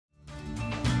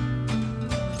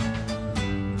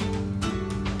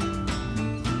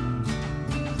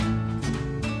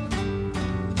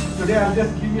Today I'll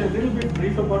just give you a little bit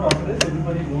brief about Autodesk.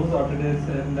 Everybody knows Autodesk,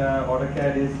 and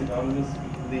AutoCAD is synonymous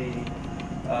with the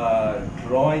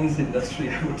drawings industry,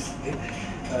 I would say.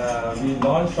 We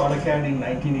launched AutoCAD in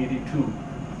 1982,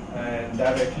 and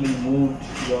that actually moved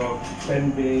your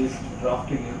pen-based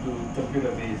drafting into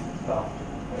computer-based drafting.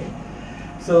 Right?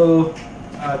 So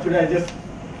today the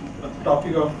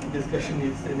topic of discussion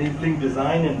is enabling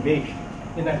design and make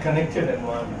in a connected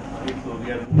environment. Right? So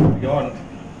we are moving beyond.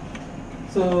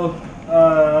 So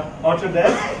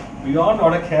Autodesk, beyond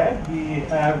AutoCAD, we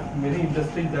have many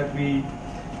industries that we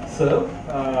serve.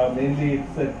 Mainly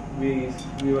it's that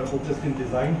we were focused in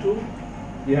design tool.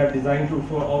 We have design tool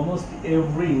for almost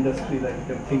every industry that you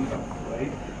can think of, right?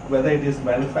 Whether it is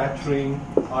manufacturing,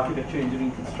 architecture,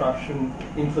 engineering, construction,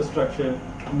 infrastructure,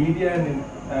 media and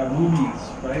movies,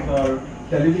 right? Or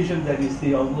television that you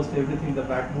see, almost everything, the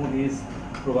backbone is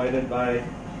provided by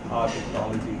our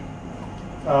technology.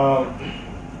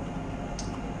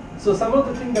 So some of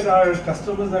the things that our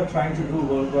customers are trying to do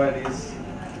worldwide is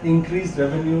increase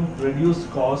revenue, reduce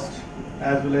cost,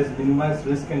 as well as minimize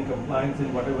risk and compliance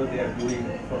in whatever they are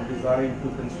doing, from design to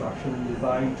construction,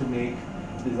 design to make,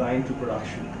 design to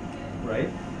production, right?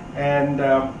 And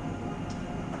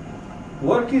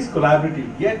work is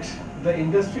collaborative, yet the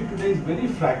industry today is very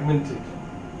fragmented,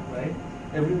 right?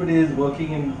 Everybody is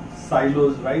working in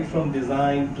silos, right from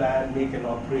design, plan, make and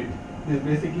operate. This is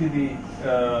basically the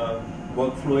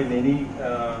workflow in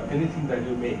anything that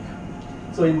you make.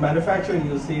 So in manufacturing,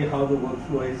 you see how the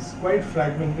workflow is quite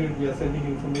fragmented. We are sending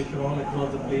information all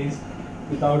across the place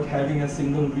without having a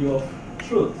single view of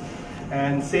truth.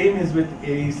 And same is with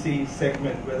AEC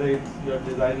segment, whether it's you're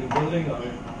designing building or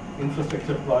an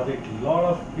infrastructure project. A lot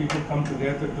of people come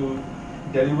together to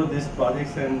deliver these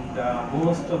projects, and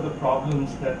most of the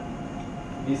problems that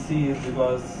we see is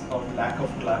because of lack of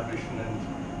collaboration and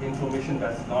information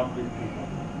that's not with people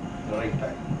at the right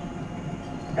time.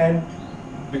 And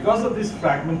because of this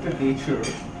fragmented nature,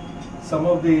 some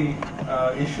of the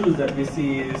issues that we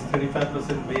see is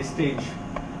 35% wastage,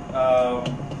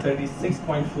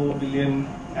 36.4 billion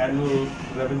annual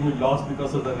revenue loss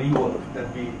because of the rework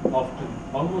that we often,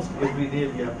 almost every day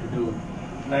we have to do.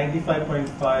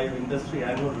 95.5 industry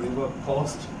annual rework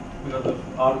cost because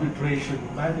of arbitration.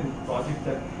 Imagine a project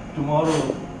that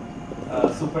tomorrow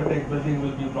super tech building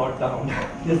will be brought down.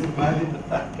 Just imagine the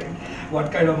fact, right? What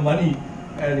kind of money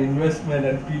and investment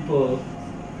and people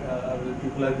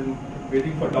have been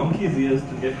waiting for donkey's years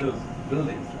to get those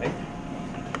buildings, right?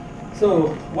 So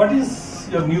what is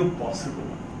your new possible?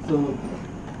 So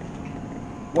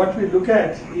what we look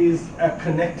at is a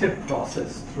connected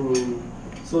process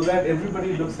so that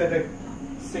everybody looks at a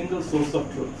single source of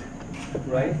truth,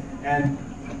 right? And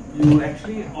you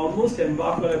actually almost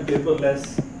embark on a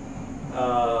paperless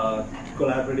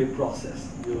collaborative process.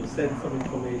 You send some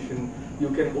information, you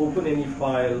can open any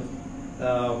file.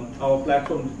 Our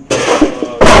platform,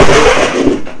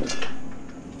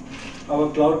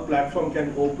 our cloud platform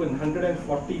can open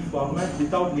 140 formats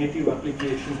without native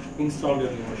application installed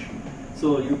on your machine.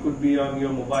 So you could be on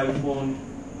your mobile phone,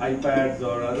 iPads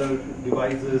or other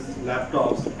devices,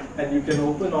 laptops, and you can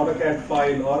open AutoCAD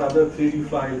file or other 3D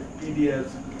file,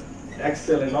 PDFs,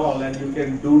 Excel and all, and you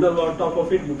can doodle on top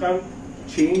of it. You can't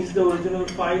change the original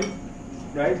file,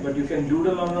 right? But you can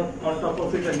doodle on top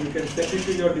of it, and you can send it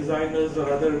to your designers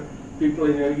or other people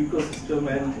in your ecosystem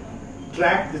and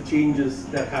track the changes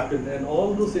that happen. And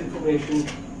all those information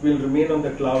will remain on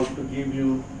the cloud to give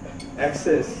you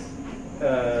access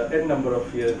n number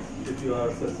of years. If you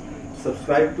are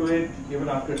subscribed to it, even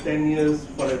after 10 years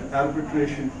for an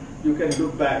arbitration, you can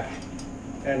look back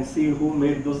and see who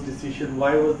made those decisions,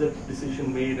 why was that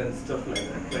decision made, and stuff like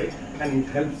that, right? And it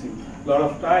helps you. A lot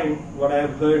of time, what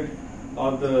I've heard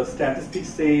on the statistics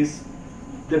says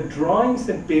the drawings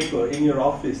and paper in your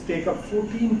office take up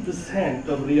 14%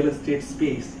 of real estate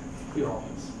space in your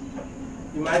office.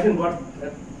 Imagine what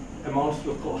that amounts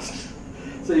to a cost.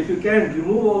 So if you can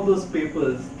remove all those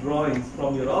papers, drawings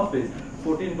from your office,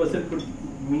 14% could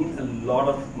mean a lot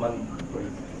of money for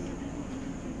you.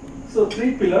 So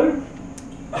 3 pillars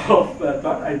of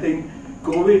thought. I think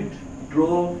COVID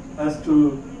drove us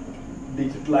to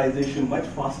digitalization much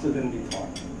faster than we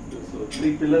thought. So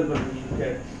 3 pillars were we look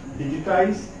at: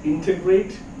 digitize,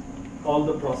 integrate all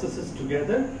the processes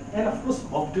together, and of course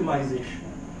optimization.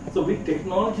 So with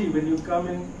technology, when you come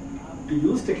in to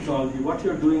use technology, what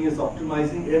you're doing is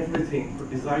optimizing everything for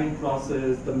design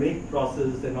process, the make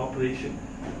process, and operation,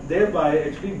 thereby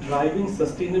actually driving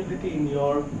sustainability in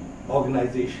your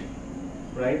organization,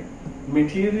 right?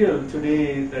 Material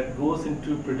today that goes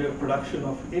into production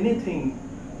of anything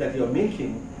that you're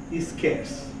making is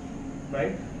scarce,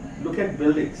 right? Look at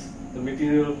buildings. The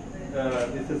material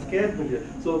This is scarce material.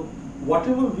 So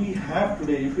whatever we have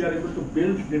today, if we are able to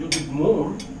build a little bit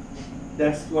more,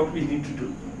 that's what we need to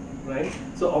do, right?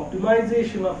 So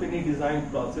optimization of any design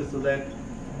process so that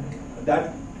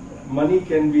that money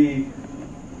can be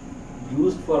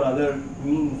used for other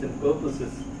means and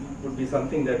purposes would be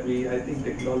something that I think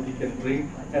technology can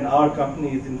bring, and our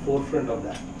company is in forefront of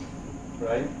that,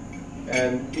 right?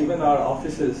 And even our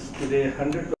offices today,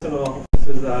 100% of our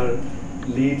offices are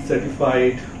LEED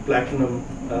certified platinum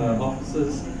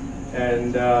offices,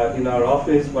 and in our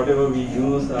office, whatever we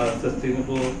use are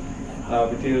sustainable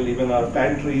material, even our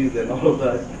pantries and all of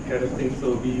that kind of thing.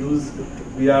 So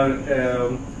we are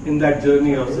in that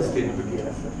journey of sustainability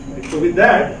as such. Right? So with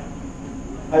that,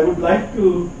 I would like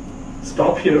to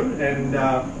stop here and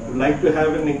would like to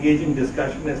have an engaging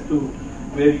discussion as to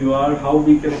where you are, how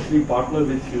we can actually partner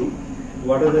with you,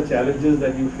 what are the challenges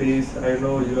that you face. I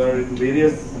know you are in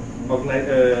various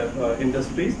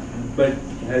industries, but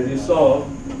as you saw,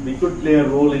 we could play a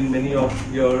role in many of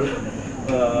your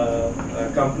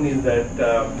companies that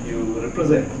you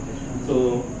represent.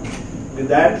 So with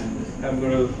that, I'm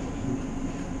going to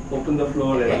open the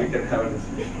floor and we can have a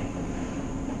discussion.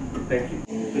 Thank you.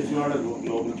 It's not a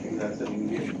global thing, that's an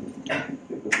Indian.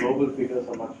 The global figures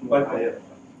are much more higher.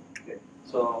 Okay.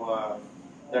 So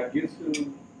that gives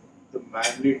you the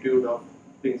magnitude of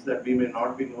things that we may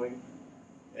not be knowing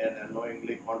and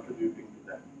unknowingly contributing to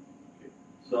that. Okay.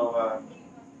 So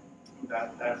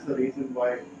that's the reason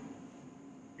why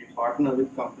we partner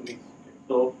with companies. Okay.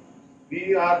 So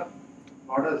we are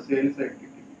not a sales entity,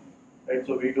 right?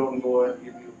 So we don't go and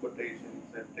give you quotations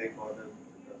and take orders.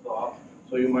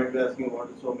 So you might be asking, what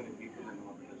is so many people in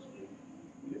Autodesk doing?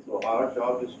 Okay, so our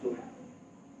job is to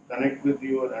connect with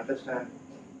you and understand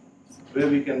where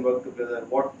we can work together,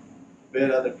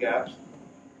 where are the gaps,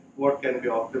 what can be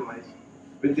optimized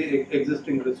with the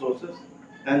existing resources,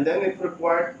 and then if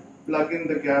required, plug in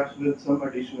the gaps with some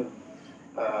additional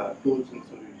tools and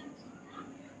solutions.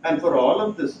 And for all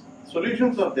of this,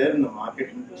 solutions are there in the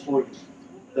market for you.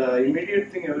 The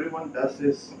immediate thing everyone does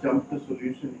is jump to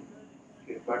solutioning.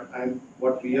 Okay, but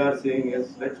what we are saying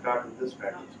is, let's start with the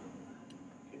strategy.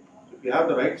 Okay. So if you have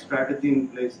the right strategy in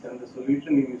place, then the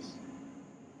solutioning is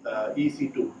easy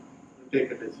to take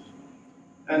a decision.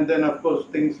 And then, of course,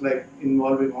 things like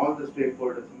involving all the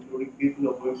stakeholders, including people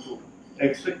who are going to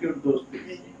execute those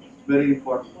things, is very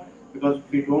important. Because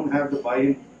if we don't have the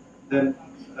buy-in, then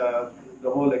the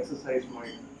whole exercise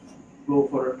might go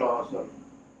for a toss or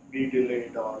be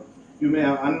delayed, or you may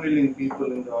have unwilling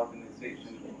people in the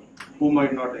organization who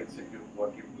might not execute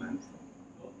what you planned.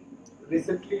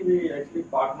 Recently, we actually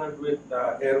partnered with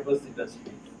Airbus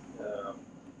Industries,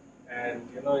 and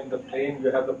in the plane you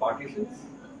have the partitions.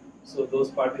 So those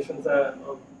partitions are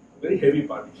very heavy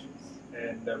partitions,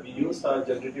 and we use our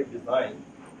generative design.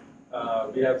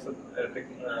 We have some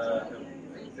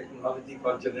technology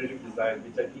called generative design,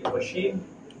 which actually a machine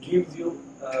gives you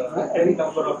any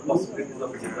number of possibilities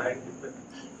of design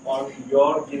on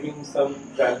your giving some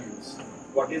values.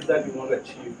 What is that you want to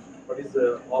achieve? What is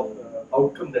the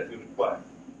outcome that you require?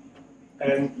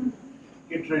 And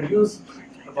it reduced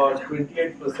about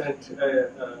 28%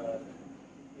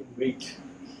 in weight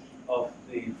of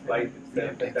the flight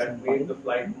itself, and that made the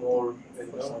flight more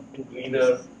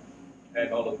cleaner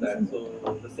and all of that.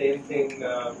 So the same thing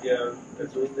we are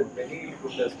doing in many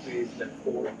industries, like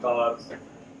Ford cars.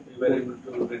 We were able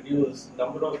to reduce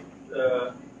number of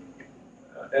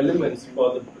elements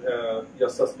for your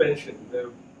suspension.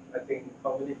 I think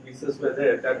how many pieces were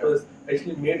there? That was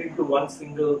actually made into one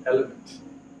single element,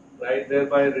 right?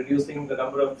 Thereby reducing the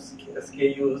number of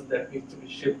SKUs that need to be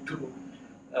shipped to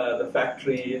the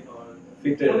factory or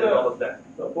fitted and all of that.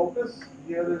 The focus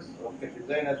here is, okay,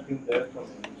 design has been there from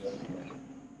many years,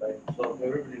 right? So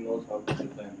everybody knows how to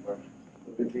design, but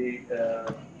with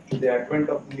the advent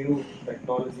of new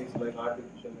technologies like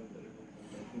artificial intelligence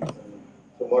and machine learning,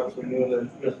 so what Sunil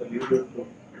just alluded to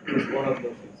is one of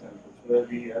those examples where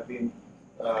we have been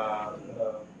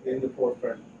in the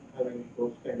forefront, having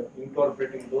those kind of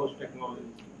incorporating those technologies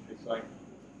in design.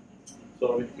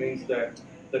 So which means that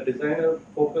the designer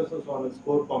focuses on his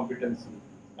core competency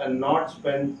and not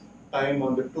spends time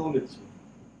on the tool itself.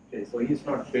 Okay, so he's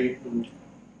not paid to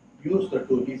use the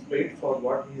tool; he's paid for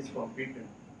what he is competent.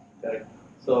 Correct.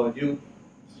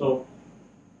 So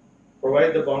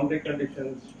provide the boundary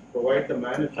conditions, provide the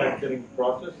manufacturing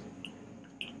process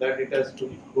that it has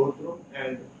to go through,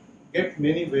 and get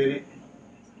many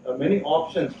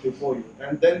options before you,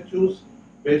 and then choose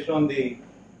based on the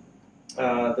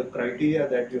criteria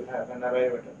that you have and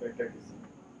arrive at a better design.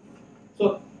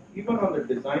 So even on the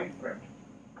design front,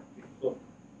 so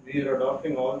we are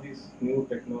adopting all these new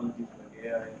technologies like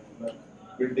AI and customer,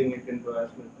 building it into as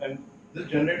much. And this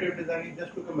generative design is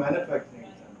just took a manufacturing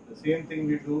example. The same thing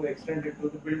we do, extend it to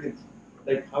the buildings.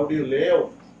 Like how do you lay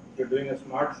out? If you're doing a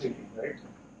smart city, right?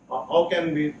 What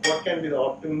can be the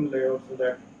optimum layout so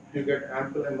that you get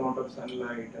ample amount of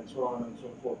sunlight and so on and so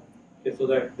forth, okay, so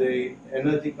that the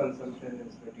energy consumption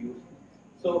is reduced.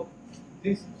 So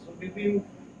we've been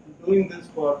doing this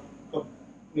for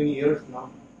many years now,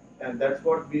 and that's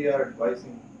what we are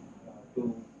advising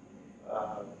to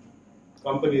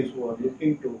companies who are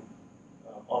looking to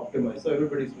optimize. So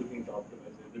everybody's looking to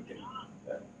optimize everything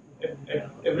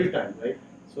every time, right?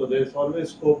 So there's always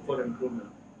scope for improvement.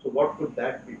 So what could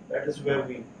that be? That is where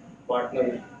we partner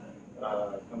with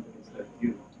companies like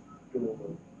you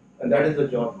and that is the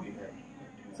job we have.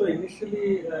 So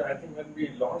initially, I think when we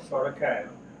launched AutoCAD,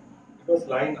 it was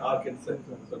line arc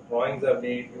incentive. So drawings are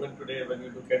made. Even today, when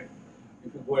you look at,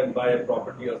 if you go and buy a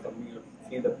property or something, you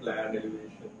see the plan,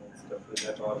 elevation, and stuff like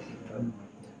that. All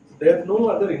so there's no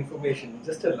other information,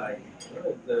 just a line.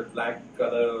 The black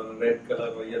color, red color,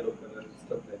 or yellow color, and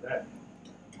stuff like that.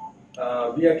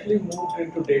 We actually moved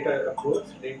into data approach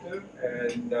later,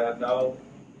 and now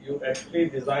you actually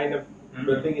design a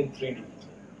building in 3D,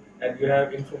 and you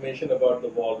have information about the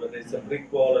wall, whether it's a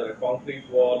brick wall or a concrete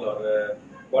wall or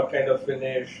what kind of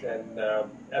finish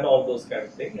and all those kind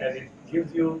of things, and it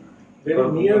gives you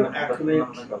very near accurate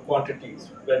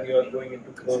quantities when you are going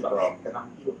into construction,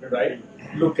 right?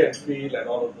 Look and feel and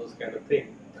all of those kind of things.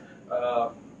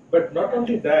 But not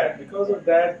only that, because of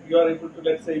that, you are able to,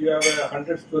 let's say you have a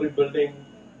 100-story building,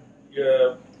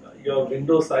 your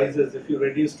window sizes, if you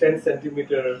reduce 10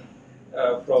 centimeter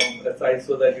from a size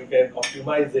so that you can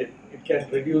optimize it, it can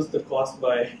reduce the cost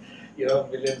by,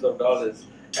 millions of dollars.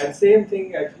 And same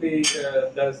thing actually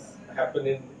does happen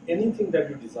in anything that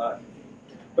you design.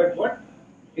 But what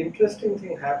interesting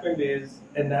thing happened is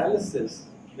analysis,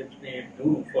 which we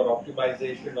do for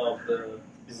optimization of the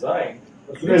design.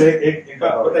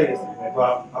 बताइए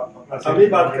अभी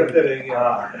बात करते रहेंगे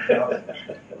आप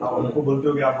उनको बोलते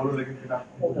हो कि आप बोलो लेकिन फिर आप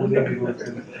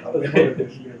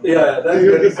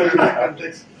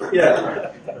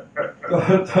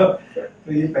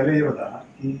तो ये पहले ये बता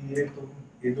कि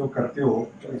ये जो करते हो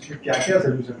तो इसमें क्या क्या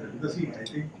सोल्यूशन है बिकॉज़ आई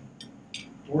थिंक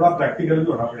थोड़ा प्रैक्टिकल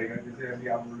भी होना पड़ेगा जैसे अभी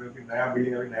आप बोल रहे हो कि नया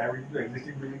बिल्डिंग तो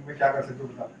एग्जिस्टिंग बिल्डिंग में क्या कर सकते हो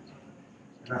बता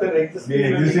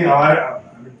existing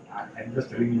I'm just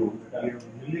telling you that we have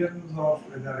millions of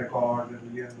records and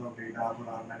millions of data for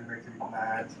our manufacturing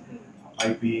plants,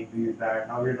 piping, this, that.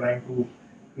 Now we're trying to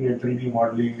create 3D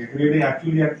modeling. We're creating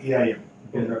actually an AIM,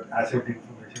 which is an asset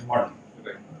information model.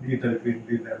 Digital twin,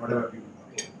 this, that, whatever people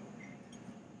call it.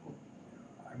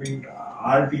 I mean,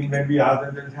 our team when we ask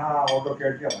them, they say,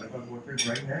 AutoCAD के हमारे पास बहुत से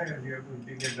drawing है, and we have to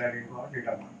integrate that into our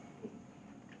data model.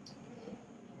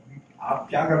 आप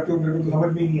क्या करते हो मेरे को तो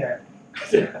समझ में नहीं आया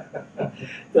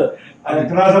तो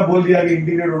इतना सब बोल दिया कि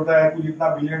इंटीग्रेट होता है कुछ इतना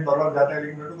 $1 बिलियन जाता है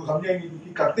लेकिन मेरे को तो समझ नहीं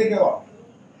कि करते क्या आप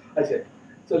अच्छा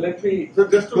so let me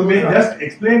just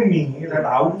explain me that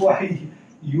how do I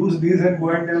use this and go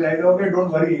and tell guys okay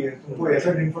don't worry तुमको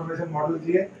asset information model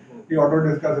चाहिए कि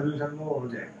Autodesk का solution में हो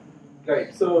जाएगा right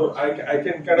so I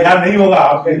can kind of यार नहीं होगा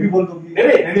आप ये भी बोल दो कि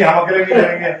नहीं हम अकेले नहीं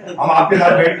करेंगे हम आपके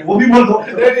साथ बैठ वो भी बोल दो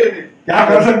नहीं क्या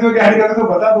कर सकते हो क्या नहीं कर सकते हो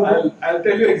बता दो I'll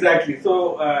tell you exactly so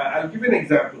I'll give you an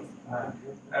example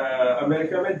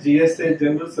America में GSA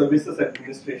General Services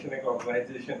Administration एक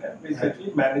organization है which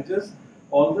actually manages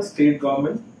all the state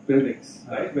government buildings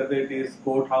right whether it is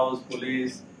courthouse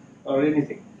police or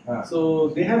anything so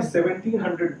they have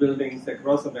 1700 buildings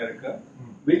across America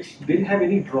which didn't have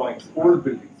any drawings old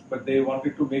buildings but they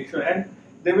wanted to make sure and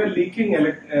they were leaking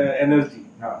energy.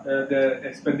 The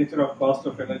expenditure of cost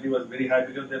of energy was very high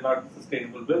because they're not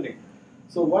sustainable building.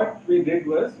 So what we did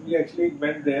was we actually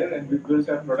went there and we built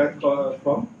a product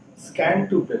from scan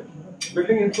to build.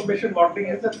 Building information modeling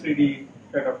is a 3D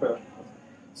kind of a.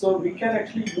 So we can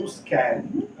actually use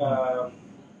scan.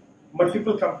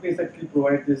 Multiple companies actually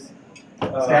provide this.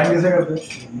 Scan कैसे करते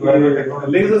हैं?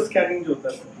 Laser scanning जो होता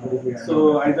है. So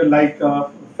either like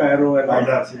Faro and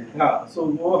all. So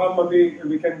वो हम अभी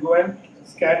we can go and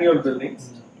scan your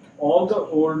buildings, all the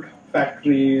old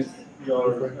factories,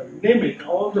 your name it,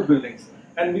 all the buildings,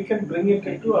 and we can bring it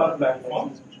into our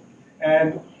platform,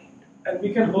 and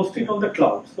we can host it on the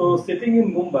cloud. So sitting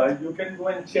in Mumbai, you can go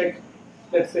and check,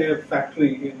 let's say a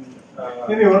factory in. I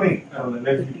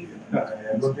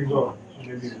don't think so.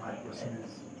 Maybe my question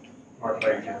is not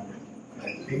right here. I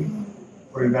think,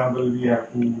 for example, we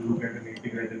have to look at an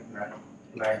integrated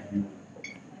plant view.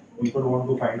 People want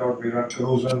to find out where are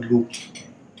corrosion loops.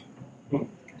 So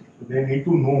they need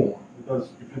to know because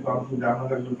if you come to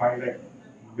Jamnagar, you'll find like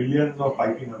millions of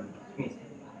piping on it.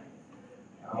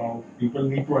 Now, people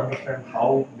need to understand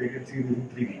how they can see this in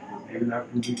 3D. They will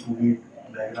have to do 2D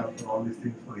diagrams and all these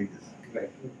things for ages.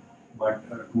 Right. But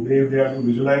today, if they have to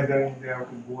visualize them, they have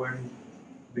to go and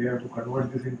they have to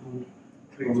convert this into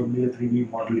probably a 3D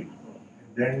modeling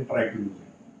and then try to use it.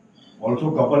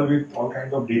 Also, coupled with all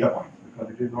kinds of data points, because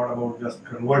it is not about just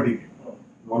converting it.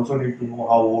 You also need to know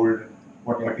how old,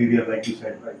 what material, like you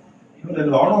said. Right. So there's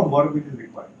a lot of work which is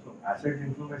required. So asset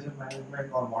information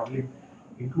management or modeling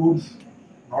includes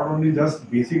not only just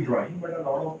basic drawing, but a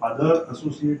lot of other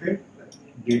associated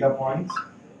data points,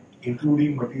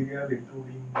 including material,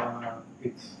 including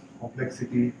its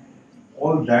complexity,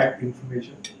 all that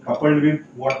information, coupled with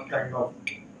what kind of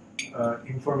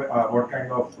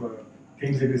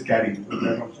things it is carrying. So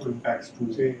that also impacts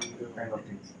to say kind of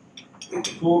things.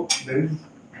 So there is,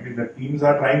 I mean, the teams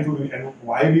are trying to, and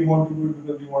why we want to do it,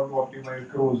 because we want to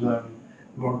optimize corrosion,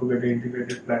 we want to get an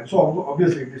integrated plan. So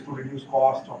obviously it is to reduce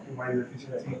cost, optimize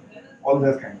efficiency, all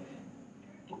that kind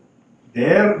of.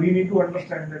 There we need to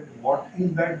understand that what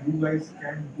is that you guys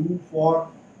can do for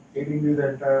getting this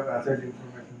entire asset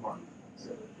information model.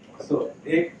 So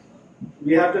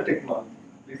we have the technology.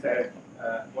 We said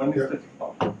one is the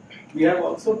technology. We have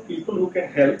also people who can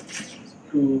help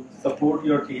to support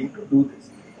your team to do this.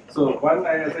 So one,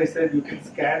 as I said, you can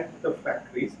scan the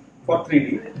factories for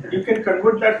 3D. You can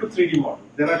convert that to 3D model.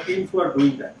 There are teams who are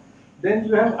doing that. Then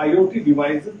you have IoT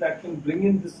devices that can bring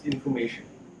in this information.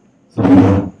 So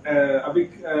अभी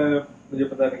मुझे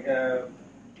पता नहीं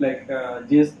like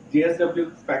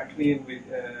GSW factory in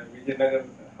Vijayanagar,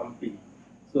 Hampi.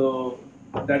 So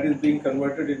that is being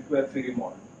converted into a 3D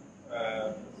model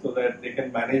so that they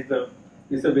can manage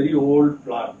it's a very old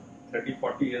plant,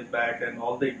 30-40 years back, and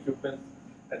all the equipment,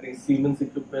 I think Siemens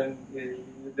equipment,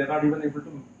 they're not even able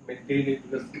to maintain it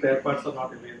because spare parts are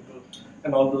not available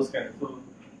and all those kind of. So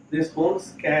this whole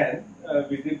scan,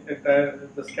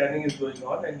 the scanning is going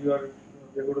on, and we're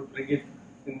going to bring it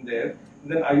in there.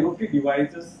 And then IoT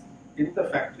devices in the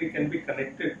factory can be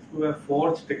connected to a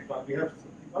forge technology. We have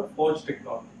something called forge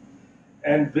technology,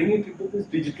 and bring it into this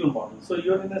digital model. So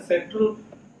you're in a central,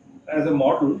 as a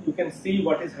model, you can see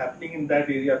what is happening in that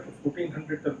area to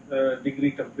 1400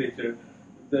 degree temperature.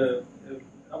 The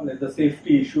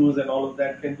safety issues and all of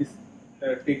that can be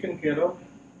taken care of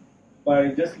by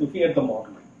just looking at the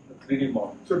model, the 3D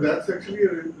model. So that's actually a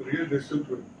real digital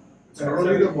twin. It's not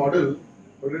only the model,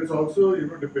 but it's also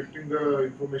depicting the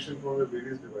information from the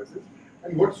various devices.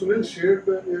 And what Sunil shared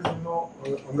is on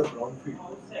the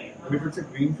brownfield. And if it's a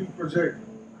greenfield project,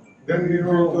 then and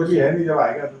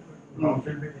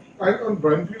on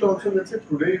brownfield also, let's say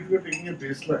today if you're taking a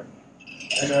baseline,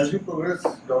 and as you progress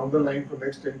down the line for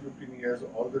next 10-15 years,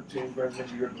 all the change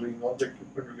management you're doing, all the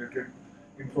equipment related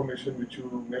information which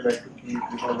you may like to keep,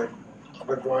 like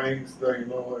the drawings, the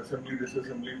assembly,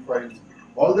 disassembly files,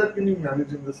 all that can be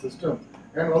managed in the system.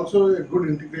 And also a good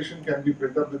integration can be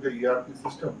built up with the ERP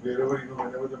system, wherever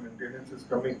whenever the maintenance is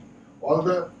coming, all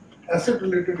the asset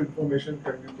related information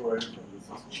can be provided from the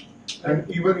system.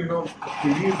 And even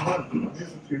 3D is one is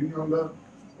 3D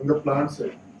on the plant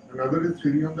side. Another is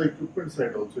 3D on the equipment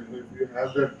side also. If you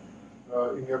have that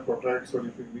in your contracts, or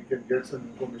if we can get some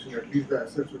information, at least the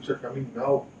assets which are coming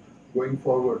now, going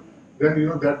forward, then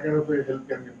that kind of a help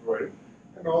can be provided.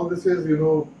 And all this is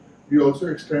we also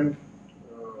extended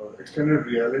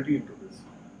reality into this.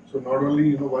 So not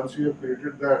only once we have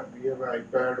created that, we have an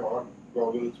iPad or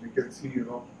goggles, we can see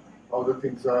how the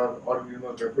things are, or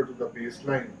refer to the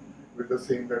baseline with the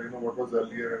same that what was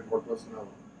earlier and what was now.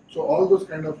 So all those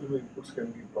kind of inputs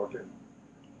can be brought in,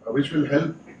 which will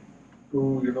help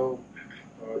to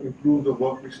improve the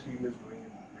work which team is doing.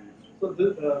 So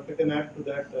this, if I can add to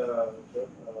that,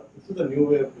 this is a new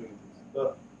way of doing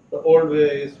this. The old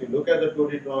way is you look at the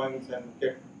 2D drawings and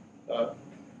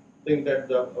think that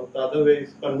the other way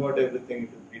is convert everything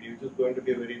into 3D, which is going to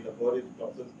be a very laborious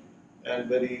process and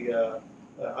very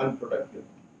unproductive.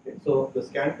 Okay? So the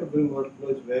scan to BIM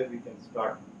workflow is where we can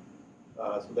start,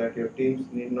 so that your teams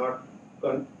need not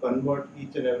convert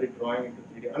each and every drawing into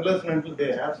 3D, unless and until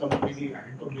they have some 3D.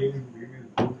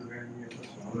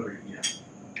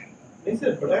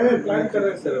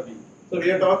 So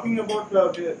we are talking about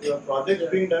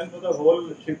projects being done for the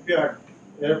whole shipyard,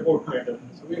 airport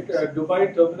maintenance. So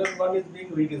Dubai Terminal 1 is being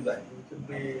redesigned, which will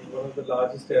be one of the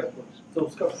largest airports. So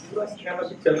uska pura scan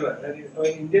abhi chal raha hai.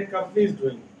 An Indian company is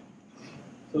doing it.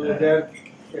 So they are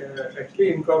actually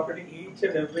incorporating each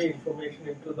and every information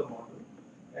into the model,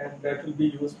 and that will be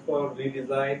used for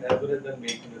redesign as well as the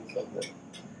maintenance of them.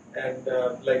 And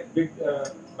like big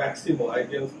Maximo,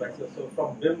 IBM's Maximo. So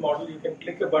from BIM model, you can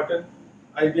click a button,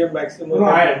 IBM Maximo. No,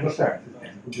 I understand.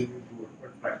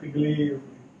 But practically,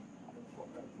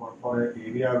 for an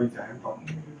area which I am talking,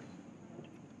 it is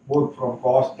both from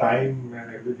cost, time,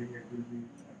 and everything. It will be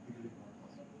practically not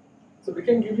possible. So we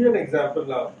can give you an example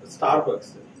now.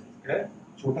 Starbucks. Okay?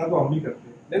 छोटा तो हम भी करते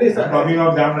हैं. Then is talking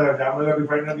of Jamnagar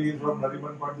refinery is from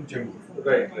Nariman Point to Chembur.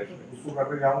 Right. उसको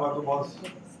करने जाऊँगा तो बहुत.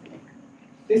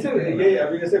 ये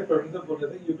अभी जैसे प्रोड्यूसर बोल रहे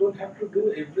थे, you don't have to do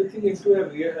everything into a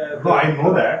real. No, I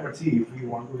know that, but see, if we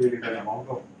want to really the amount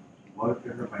of work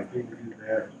and the piping which is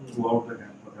there throughout the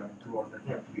campus and throughout the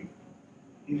factory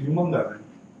is humongous. And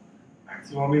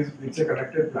maximum is it's a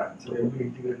connected plant, so it will be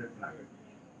integrated plant.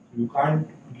 You can't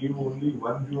give only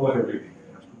one view of everything.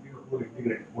 It has to be a whole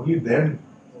integrated. Only then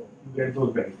you get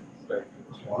those benefits. Right.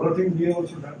 Smaller things we have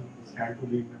also done, scan to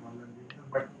leave them,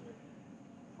 but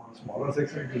for a smaller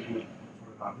section it is good.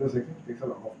 For a larger section it takes a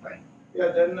lot of time.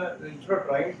 Yeah, then instead of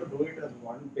trying to do it as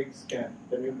one big scan,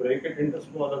 then you break it into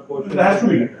smaller portions. It has to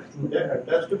be. Yeah, it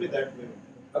has to be that way.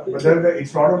 But then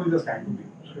it's not only the scan to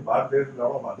be, but there's a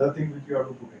lot of other things which you have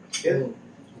to put in. Yes.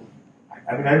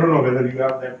 I mean, I don't know whether you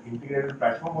have that integrated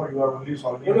platform or you are only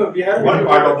solving we have one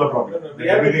part of the problem. we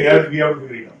have everything else we have to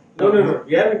figure it out. No.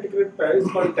 We have integrated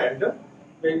panels called Tandem.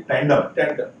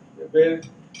 Tandem, where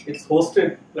it's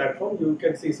hosted platform. You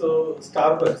can see, so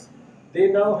Starbucks, they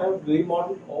now have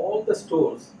remodeled all the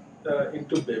stores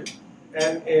into BIM,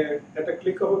 and at a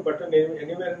click of a button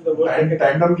anywhere in the world.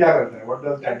 Tandem क्या करता है? What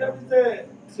does Tandem is a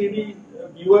 3D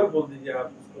viewer बोल दीजिए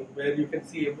आप, where you can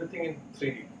see everything in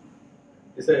 3D.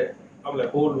 It's a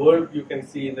whole world you can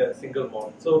see in a single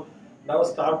model. So now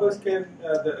Starbucks can,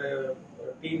 the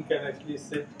team can actually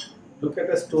sit, look at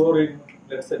a store in,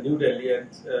 let's say, New Delhi, and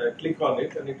click on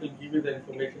it, and it will give you the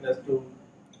information as to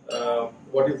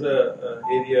what is the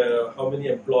area, how many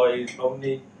employees, how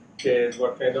many chairs,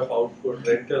 what kind of output,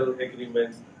 rental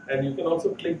agreements, and you can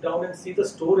also click down and see the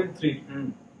store in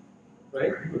 3D.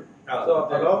 Right? So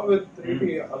along with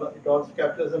 3D, it also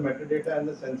captures the metadata and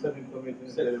the sensor information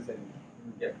if there is any.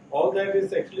 Yeah, all that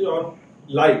is actually on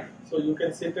live, so you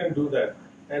can sit and do that.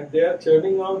 And they are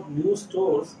churning out new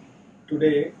stores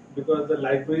today because the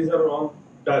libraries are all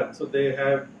done. So they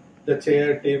have the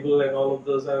chair, table, and all of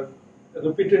those are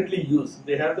repeatedly used.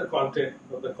 They have the content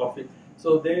of the coffee.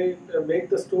 So they make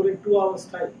the store in 2 hours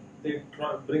time. They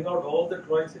bring out all the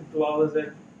drawings in 2 hours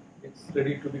and it's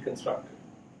ready to be constructed.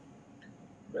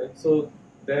 Right? So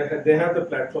they have the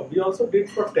platform. We also did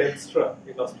for Telstra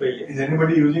in Australia. Is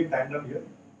anybody using Tandem here?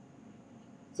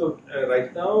 So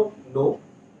right now, no.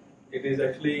 It is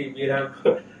actually, we have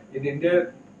in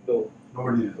India, no.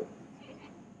 Nobody is.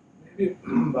 Maybe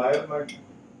Bayer might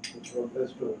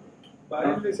progress to.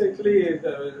 Bayer is actually,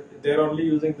 they're only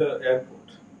using the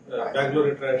airport. Bangalore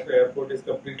International Airport is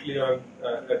completely on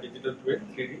a digital twin,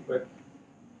 3D, but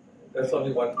that's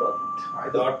only one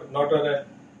project. Not on a.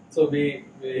 So we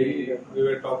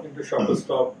were talking to Shoppers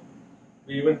Stop.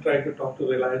 We even tried to talk to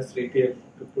Reliance Retail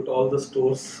to put all the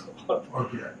stores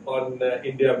on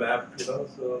India map,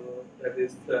 So that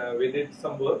is, we did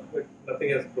some work, but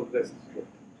nothing has progressed yet.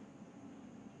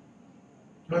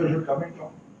 No, you should come and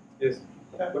talk. Yes.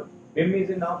 But BIM is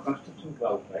in now construction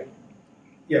cloud, right?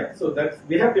 Yeah, so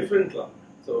we have different cloud.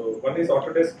 So one is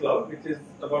Autodesk Cloud, which is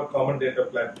about common data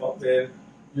platform where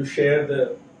you share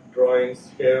the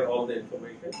drawings, share all the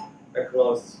information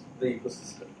across the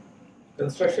ecosystem.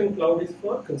 Construction Cloud is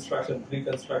for construction,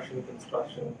 pre-construction,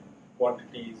 construction,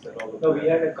 quantities, and all of that. No, we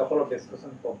had a couple of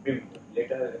discussions for BIM.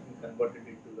 Later, we converted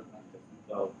it to the construction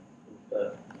cloud.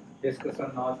 The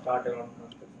discussion now started on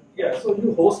construction. Yeah, so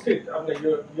you host it.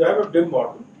 You have a BIM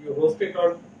model. You host it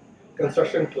on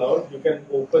Construction Cloud. You can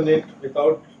open it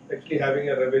without actually having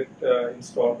a Revit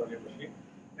installed on your machine,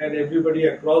 and everybody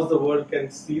across the world can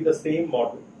see the same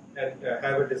model and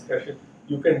have a discussion.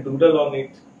 You can doodle on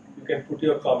it. You can put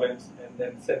your comments and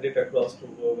then send it across to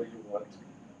whoever you want.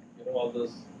 All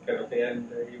those kind of thing,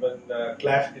 and even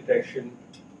clash detection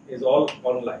is all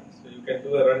online. So you can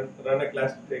do run a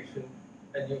clash detection,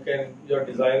 and your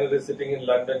designer is sitting in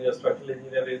London, your structural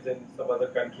engineer is in some other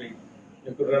country.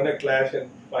 You could run a clash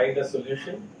and find a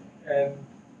solution, and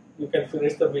you can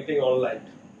finish the meeting online.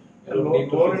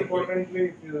 More importantly,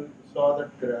 if you saw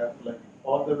that graph, like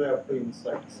all the way up to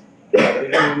insights,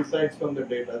 getting insights from the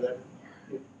data,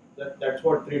 that's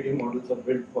what 3D models are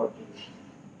built for today.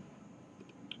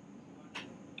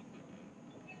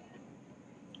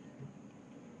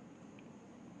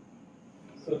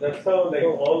 So that's how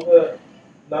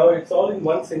now it's all in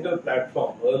one single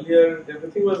platform. Earlier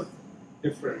everything was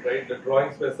different, right? The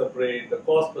drawings were separate, the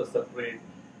cost was separate.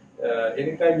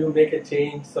 Anytime you make a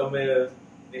change somewhere,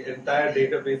 the entire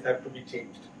database has to be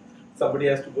changed. Somebody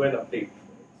has to go and update.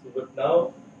 So, but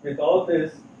now with all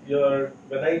this,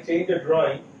 when I change a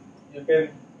drawing, you can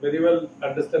very well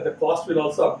understand the cost will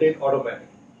also update automatically.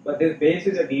 But this base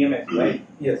is a DMS, right?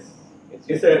 Yes.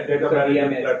 It's a data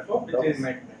management DMS, platform which is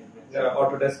document management.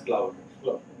 Autodesk Cloud.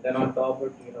 Then on top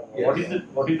of Yes.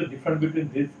 What is the difference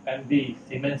between this and the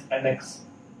Siemens NX?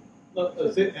 No,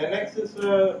 NX is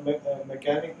a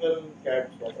mechanical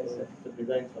CAD software, it's a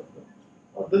design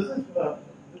software. This is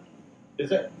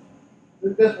design.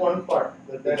 This is just one part.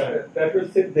 That will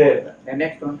sit there.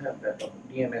 NX don't have that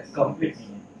DMS. Completely.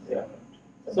 Yeah.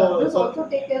 So does this also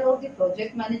take care of the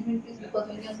project management piece, because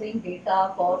when you're saying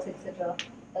data, costs, etc.,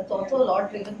 that's also a lot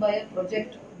driven by a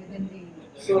project within the.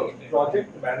 So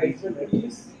project management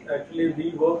piece, actually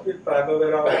we work with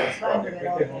Primavera on this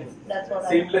project. That's what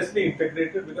Seamlessly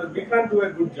integrated, because we can't do a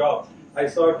good job. I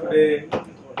saw today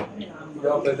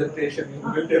your presentation,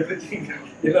 you built everything,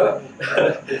 you know.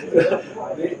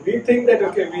 we think that,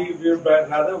 okay, we would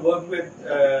rather work with,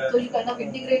 So you kind of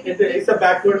integrate it. it's a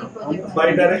backward, Project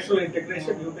bi-directional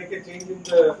integration. You make a change in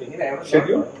the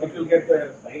schedule, it will get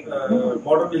the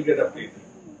model will get updated.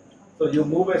 So you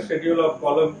move a schedule of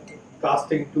column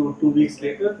casting to 2 weeks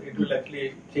later, it will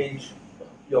actually change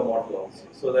your model also,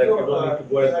 so that you don't need to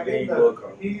go and rework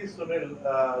on it. Key is, Sunil,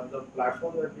 the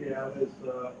platform that we have is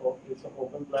it's an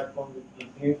open platform which the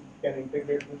team can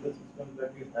integrate with the systems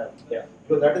that we have. Yeah.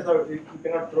 So that is how you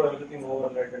cannot throw everything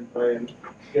overnight and try and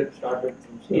get started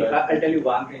from scratch. I'll tell you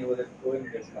one thing with growing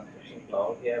this construction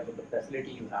cloud, here with the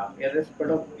facility you have,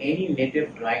 irrespective of any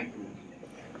native drawing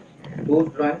tool,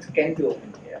 those drawings can be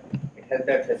opened here. It has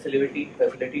that facility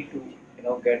to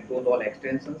get those all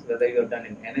extensions, whether you have done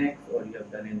in NX or you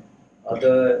have done in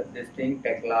other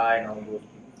Tekla and all those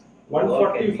things.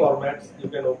 140 formats you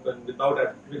can open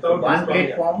without one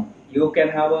platform. You can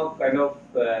have a kind of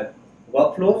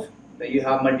workflows where you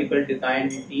have multiple design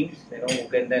teams, who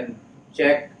can then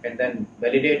check and then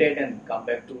validate it and come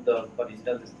back to the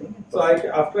original thing. So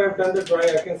after I've done the drawing,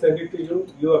 I can send it to you.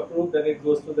 You approve, then it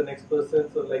goes to the next person.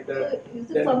 So like that. So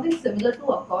is it something similar to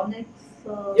Aconex?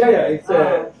 Yeah. It's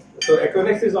so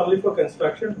Aconex is only for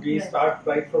construction. We start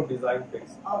right from design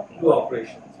phase to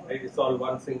operations. Right? It's all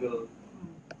one single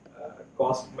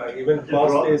cost. Even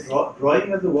cost is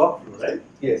drawing as a workflow, right?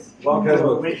 yes. Work It has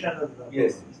automation as a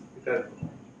yes. It has.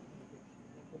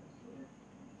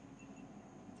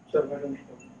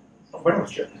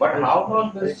 But how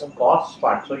about this cost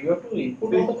part? So you have to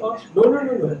input all the cost? No.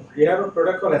 We have a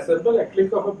product called Assemble. A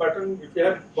click of a button. If you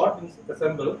have bought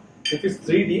Assemble, if it's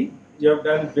 3D, you have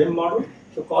done BIM model,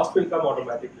 so cost will come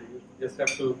automatically. You just have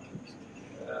to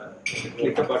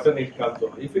click a button, it comes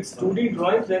over. If it's 2D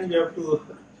drawings, then you have to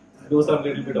do some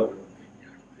little bit of work.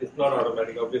 It's not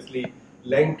automatic. Obviously,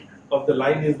 length of the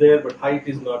line is there, but height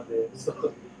is not there.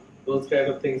 So those kind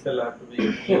of things will have to be.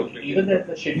 Even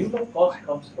the schedule of cost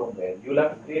comes from there. You'll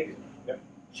have to create it. Yeah.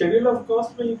 Schedule of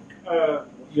cost will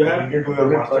you have Link it to your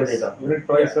master data. Unit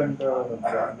price and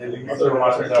They link it to your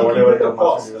master data, whatever the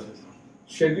master data is.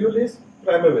 schedule is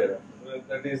Primavera.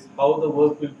 That is how the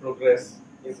work will progress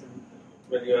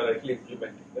when you are actually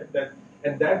implementing that.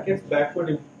 That gets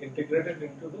backward integrated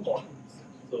into the models.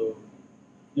 So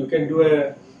you can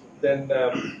do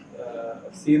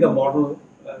see the model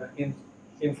in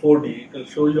 4D. It will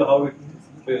show you how it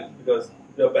is built because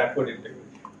you are backward integrated.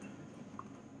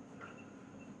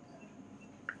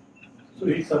 So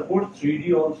it supports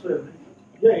 3D also.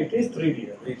 Yeah, it is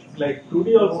 3D. It's like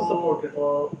 2D also supported.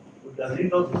 Does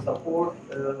it also support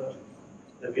the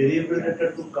variable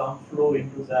data to come flow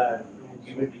into that, to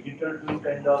give a digital twin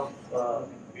kind of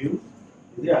view?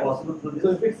 Is it possible to this?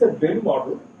 So if it's a BIM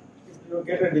model, you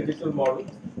get a digital model.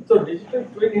 So digital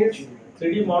twin is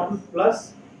 3D model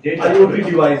plus Data. IoT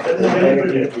device. That is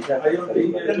variable data. IoT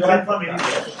You can find from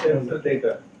anywhere. sensor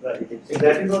data. Right. So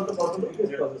that is also possible. It is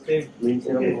for the same.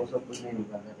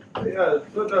 Yeah,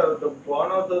 so the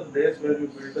one of those days where you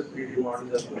build a 3D model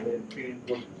just to make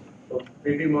input. So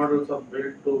 3D models are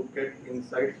built to get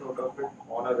insights out of it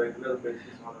on a regular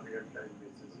basis, on a real-time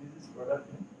basis. This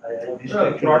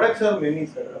product. Products are many,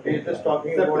 sir. We are just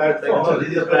talking It's a about platform. So this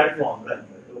is a platform, right?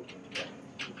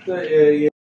 So,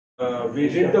 we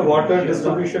did the water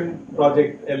distribution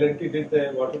project. L&T did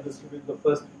the water distribution, the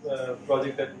first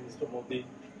project at Mr. Modi.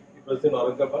 It was in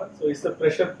Aurangabad. So it's a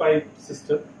pressure pipe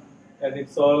system, and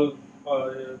it's all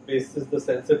bases the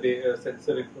sensor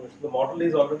information. The model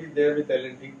is already there with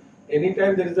L&T.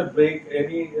 Anytime there is a break,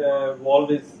 any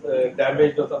valve is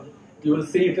damaged or something, you will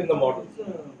see it in the model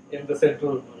in the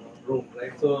central room,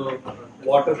 right? So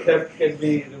water theft can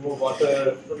be removed,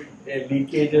 water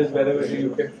leakages wherever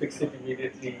you can fix it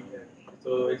immediately.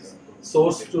 So it's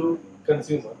source to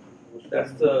consumer.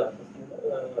 That's the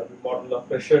model of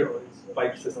pressure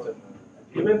pipe system.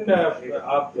 Even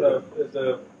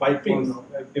the pipings,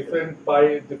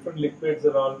 different liquids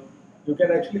around, you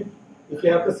can actually, if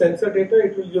you have the sensor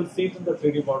data, you'll see it in the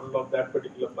 3D model of that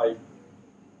particular pipe.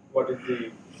 What is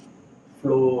the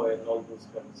flow and all those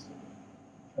kinds of stuff.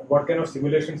 And what kind of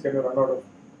simulations can you run out of?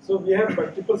 So we have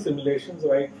multiple simulations,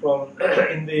 right, from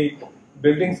in the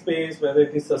building space, whether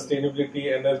it is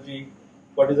sustainability, energy,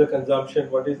 what is the consumption,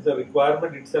 what is the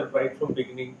requirement itself right from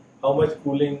beginning, how much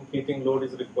cooling, heating load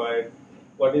is required,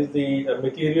 what is the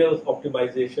material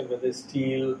optimization, whether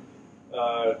steel,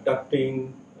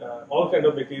 ducting, all kind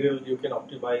of material you can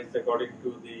optimize according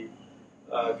to the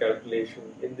calculation.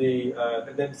 In the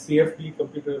and then CFD,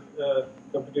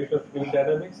 computational fluid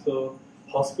dynamics. So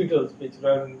hospitals which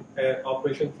run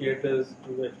operation theaters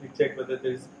to actually check whether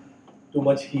there is too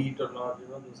much heat or not.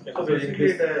 Those kind So of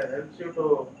basically, it helps you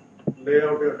to lay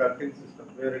out your ducting system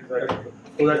where exactly,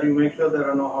 so that you make sure there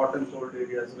are no hot and cold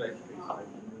areas. Right.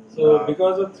 So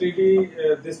because of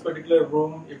 3D, this particular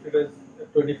room, if it is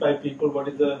 25 people, what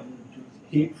is the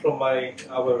heat from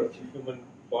our human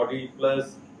body,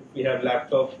 plus if we have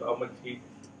laptops, how much heat,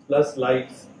 plus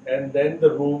lights, and then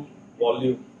the room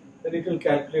volume, then it will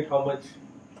calculate how much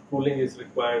cooling is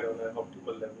required on an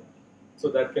optimal level. So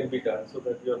that can be done, so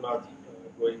that you are not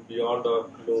going beyond or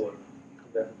lower.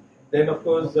 Then of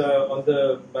course, on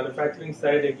the manufacturing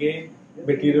side, again,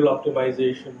 material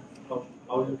optimization, of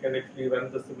how you can actually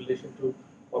run the simulation to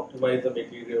optimize the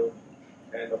material,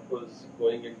 and of course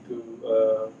going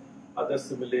into other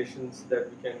simulations that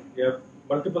we have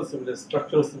multiple simulations,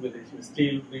 structural simulations,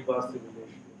 steel rebar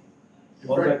simulation. In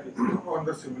fact, on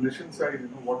the simulation side,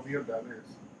 what we have done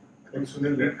is, I think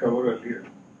Sunil did cover earlier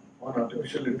on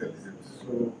artificial intelligence.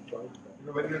 So,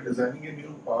 when you're designing a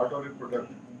new part or a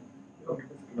product,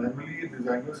 manually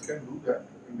designers can do that,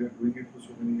 and they're doing it for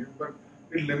so many years, but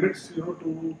it limits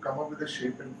to come up with a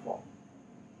shape and form.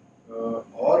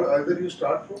 Or either you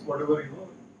start from whatever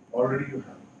already you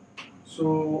have. So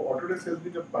Autodesk has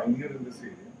been a pioneer in this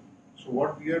area. So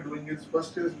what we are doing is,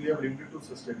 first is we have linked it to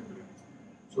sustainability,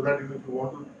 so that if you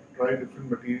want to try different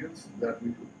materials, that we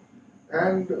do.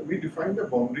 And we define the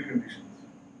boundary conditions,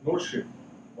 no shape,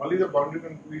 only the boundary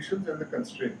conditions and the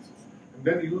constraints, and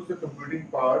then use the computing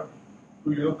power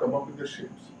to come up with the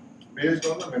shapes based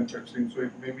on the manufacturing. So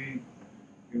it may be,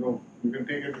 you can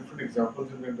take a different examples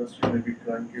in the industry, maybe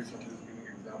crankcase, I'm just giving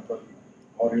an example,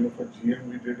 or for GM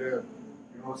we did a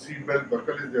seat belt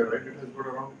buckle is there, right? It has got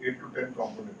around 8 to 10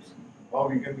 components. How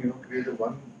we can create a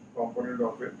one component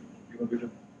of it, with a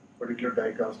particular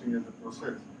die casting as a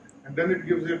process, and then it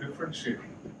gives you a different shape.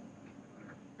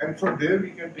 And from there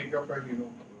we can take up and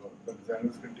the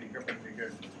designers can take up and make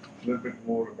a little bit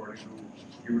more according to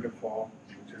give it a form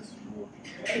which is more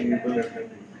amenable and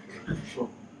then so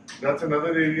that's another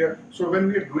area. So when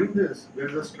we are doing this, there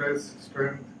is a stress,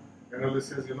 strength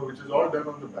analysis, which is all done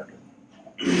on the back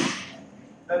end.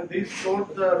 And these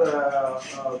codes are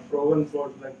proven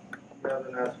codes, like we have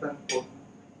an Aspen code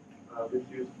which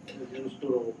is used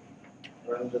to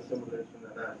run the simulation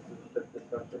analysis, check the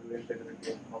structural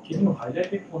integrity. Can you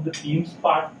highlight it on the teams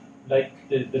part? Like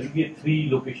there will be a 3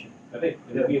 locations, correct?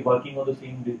 There will be working on the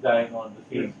same design or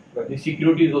the same. Yes, right. The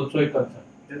security is also a concern.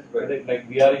 Yes, right. Like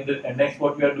we are in the annex,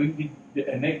 what we are doing, the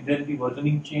annex, then the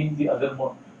versioning change, the other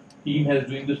team has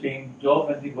doing the same job,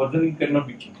 and the versioning cannot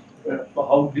be changed. Yeah. So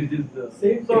how this is the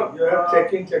Same thing. You have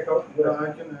check-in, check-out.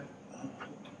 I can.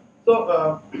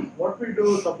 So what we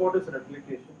do support is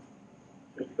replication,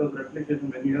 because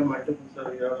replication, when you have multiple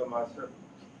servers, you have a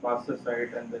master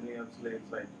site, and then you have slave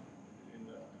site in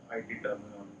IT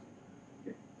terminology.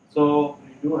 Okay. So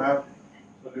we do have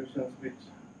solutions which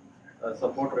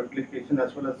support replication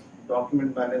as well as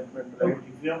document management. So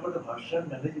if you have got the version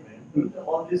management,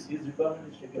 all this is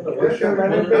requirement is taken. Version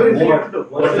management is what to do.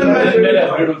 Version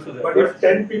management also there. But if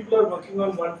 10 people are working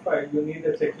on one file, you need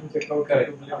a check-in, check-out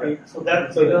capability. So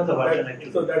that becomes the version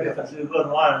actually. So that is So you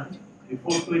got one,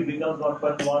 before 2 it becomes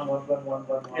 1.1,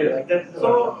 1.1.1. Yes. Like that is the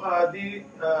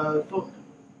So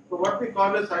so what we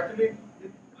call is actually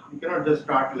you cannot just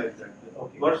start like that.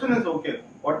 Okay. Version is okay.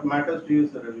 What matters to you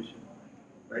is the revision,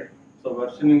 right? So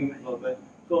versioning is okay.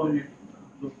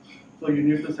 So you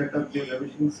need to set up the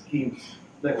revision schemes.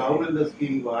 Like how will the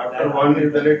scheme go? After one,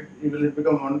 will it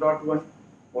become 1.1,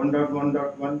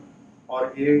 1.1.1,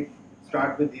 or A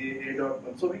start with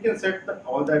A.1? So we can set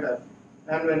all that up.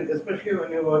 And especially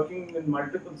when you're working in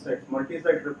multiple sites,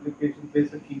 multi-site replication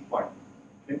plays a key part.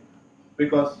 Okay?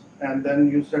 Because, and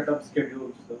then you set up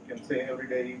schedules, so you can say every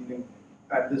day evening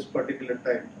at this particular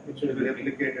time, which will be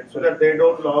replicated, so that they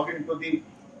don't log into the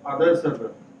other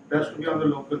server. It has to be on the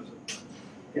local server.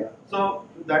 Okay? So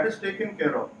that is taken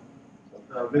care of.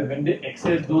 when they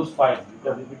access those files,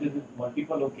 because if it is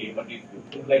multiple, okay, but if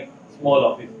it is like small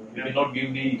office, you cannot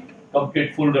give the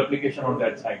complete full replication on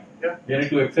that site. Yeah. They need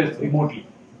to access remotely.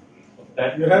 So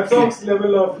that You have some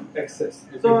level of access.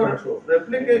 So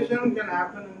replication can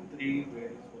happen in three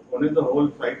ways. One is the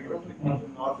whole site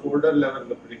replication or folder level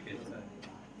replication,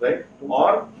 right?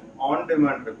 Or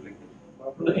on-demand replication.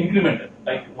 the incremental,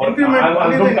 like Increment, I'm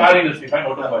only from the car industry, fine,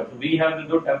 automobile. So we have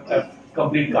a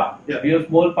complete car. Yeah. We have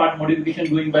small part modification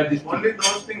doing by this team. Only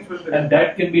those things will be. And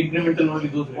that can be incremental only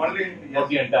those. Only, not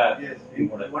the entire. Yes,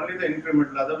 model. only the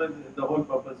incremental. Otherwise, the whole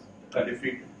purpose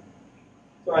defeated.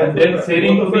 So And then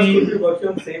sharing both of us the- could be working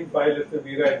on the same file, let's say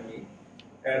Veera and me,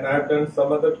 and I have done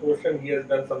some other portion, he has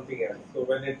done something else. So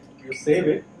when you save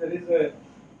it, there is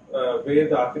a way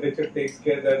the architecture takes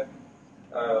care that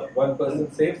one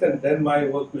person saves and then my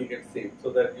work will get saved, so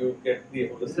that you get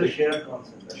the This is a shared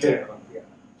concept. shared one. Yeah.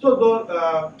 So, though,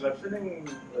 versioning,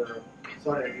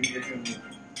 sorry, I didn't get your name.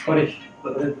 Paresh,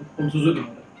 from Suzuki.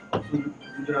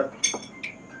 Gujarat.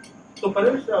 So,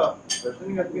 Paresh,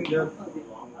 versioning has been there for a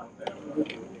long time.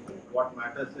 What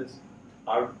matters is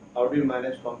how do you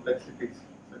manage complexities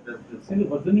such as this? See, the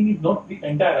versioning is not the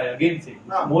entire, I again say,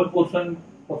 Ah. small portion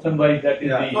wise that is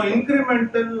Yeah. the. So,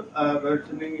 incremental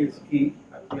versioning is key.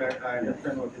 Actually, I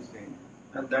understand what you're saying,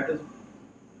 and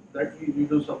that we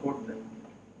do support them.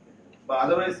 But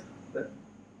otherwise,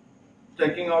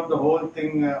 checking out the whole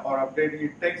thing or updating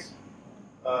it takes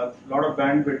a lot of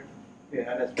bandwidth,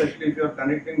 and especially if you are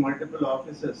connecting multiple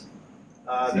offices.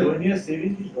 See, when you are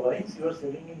saving the drawings, you are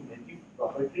saving in native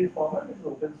proprietary format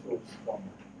or open source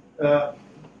format?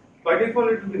 By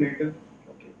default, it will be native.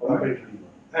 Okay, proprietary.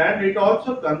 And it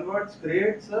also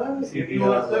creates a CDR.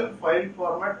 universal file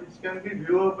format which can be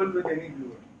viewable with any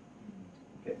viewer.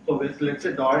 Okay. So let's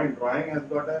say drawing has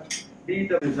got a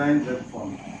DW design web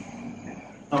format.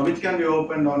 Now which can be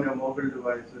opened on your mobile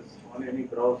devices, on any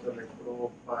browser like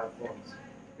Chrome, Firefox,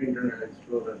 Internet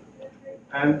Explorer.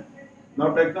 And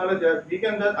now technology,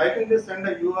 I can just send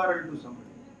a URL to somebody.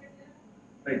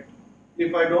 Right.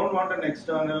 If I don't want an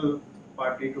external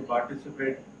party to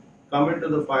participate, come into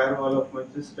the firewall of my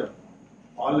system,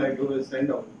 all I do is send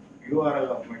a URL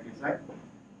of my design.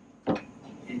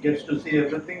 He gets to see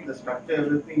everything, the structure,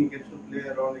 everything, he gets to play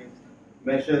around,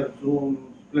 measure,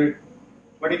 zoom, split,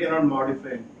 but he cannot modify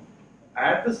anything.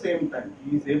 At the same time,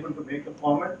 he is able to make a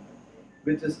format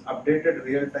which is updated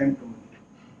real time to me.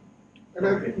 And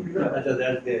I think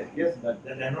that's there. Yes. That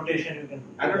annotation you can do.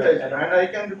 Annotation, and I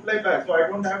can reply back, so I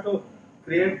don't have to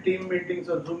create team meetings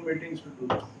or Zoom meetings to do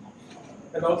this.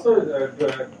 And also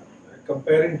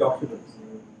comparing documents,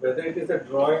 whether it is a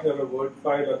drawing or a Word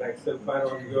file or an Excel file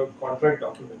or your contract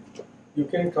document, you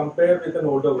can compare with an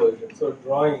older version. So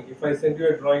drawing, if I send you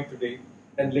a drawing today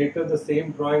and later the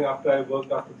same drawing after I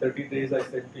worked after 30 days I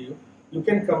send to you, you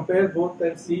can compare both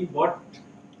and see what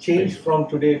changed from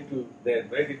today to then,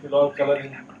 right? It will all come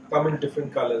in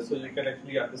different colors, so you can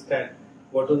actually understand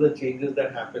what are the changes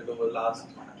that happened over the last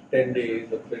 10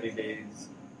 days or 20 days,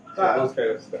 so those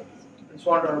kind of stuff. It's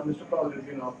what Mr. Paul has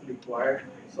been awfully quiet,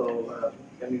 so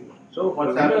can you? So,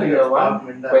 What's happening at one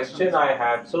Department? question I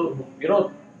had. So,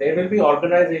 there will be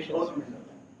organizations.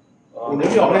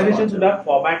 Maybe organizations will have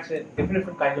formats,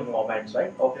 different kinds of formats,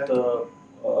 right, of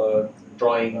the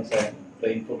drawings and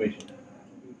the information.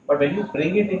 But when you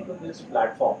bring it into this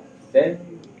platform,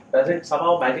 then does it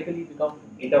somehow magically become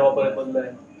interoperable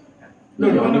and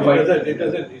It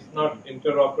doesn't. It's not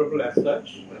interoperable as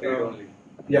such.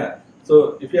 Yeah.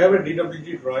 So if you have a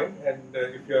DWG drawing and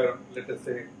if you are, let us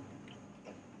say,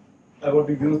 I want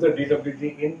to use the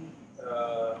DWG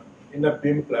in a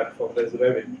BIM platform, there's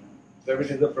Revit.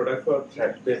 Revit is a product for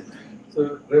BIM.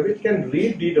 So Revit can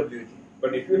read DWG,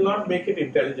 but it will not make it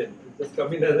intelligent. It just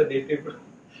come in as a native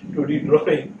 2D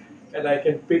drawing, and I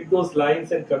can pick those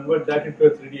lines and convert that into a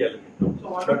 3D element. So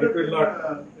one But of it the will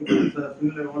not.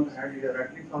 similar I want to add here,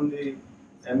 at least on the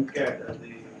MCAD,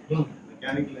 the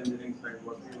mechanical engineering side,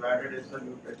 what we've added is a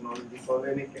new technology called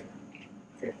AnyCAD.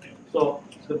 Okay. So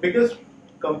the biggest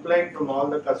complaint from all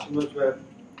the customers were,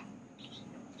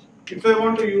 if I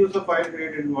want to use a file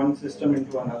created in one system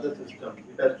into another system,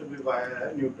 it has to be via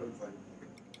a neutral file.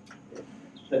 Okay.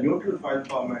 The neutral file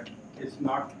format is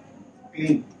not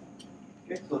clean.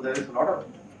 Okay. So there is a lot of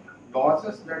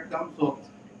losses that come. So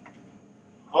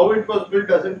how it was built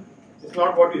it's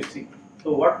not what you see.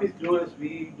 So what we do is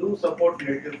we do support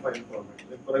native file format.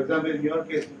 Like for example, in your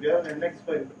case, if you have an NX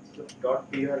file, it's a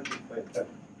 .prg file.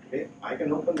 Okay, I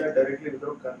can open that directly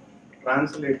without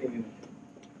translating anything.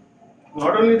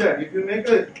 Not only that, if you make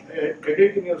a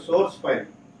edit in your source file,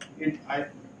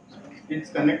 it's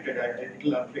connected. It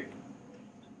will update.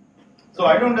 So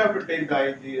I don't have to take the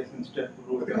IGS and step I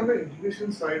through. think on the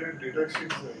integration side and data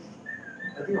exchange side,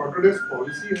 I think Autodesk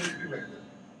policy has been like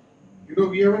that.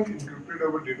 We haven't encrypted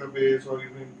our database or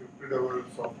even encrypted our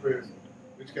softwares,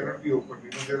 which cannot be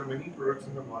opened. There are many products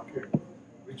in the market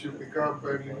which you pick up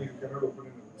and you cannot open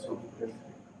in the software.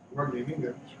 I'm not naming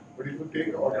them, but if you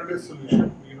take Autodesk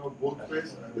solution, both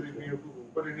ways, either if we have to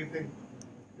open anything,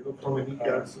 from any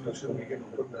CAD solution, we can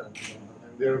open that.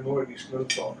 And there are no additional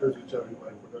softwares which are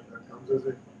required for that. That comes as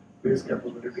a base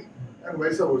capability. And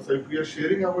vice versa. If we are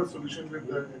sharing our solution with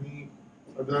any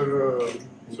other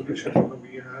solution,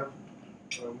 we have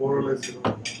more or less,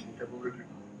 capability.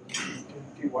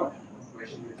 See, one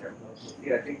question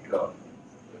which I think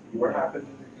what happens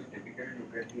is if you typically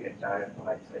look at the entire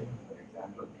life cycle, for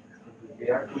example, we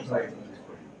have two sides of this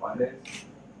story. One is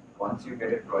once you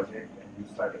get a project and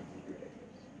you start executing it,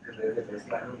 so there is a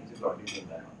baseline which is already been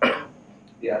done.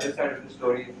 The other side of the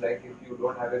story is like if you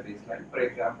don't have a baseline, for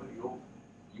example,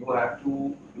 you have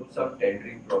to do some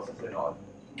tendering process and all.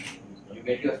 You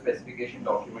get your specification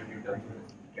document in terms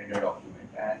of tender document,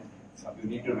 and you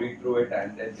need to read through it,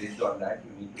 and then based on that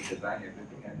you need to design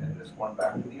everything and then respond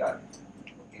back to the architect.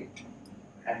 Okay.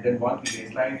 And then once the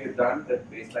baselining is done, the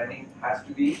baselining has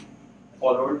to be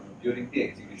followed during the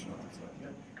execution of this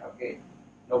project. Okay.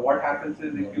 Now what happens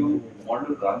is if you want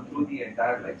to run through the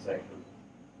entire life cycle,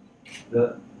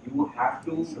 you have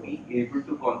to be able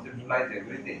to conceptualize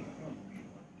everything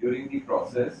during the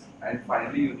process, and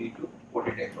finally you need to put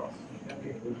it across.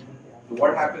 Okay. So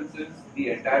what happens is the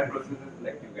entire process is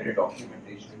like you get a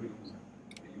documentation,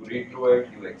 you read through it,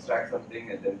 you extract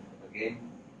something, and then again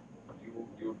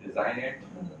you design it,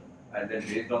 and then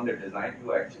based on the design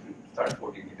you actually start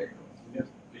putting it across. Yes.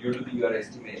 So you do your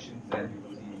estimations and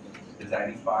you do the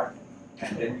designing part,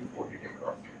 and then you put it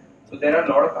across. So there are a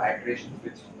lot of iterations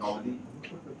which normally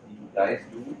the guys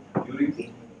do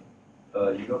during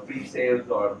the pre-sales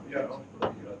or the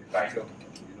kind of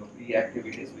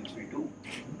pre-activities which we do,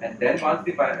 and then once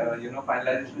the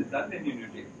finalization is done, then you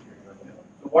need to execute.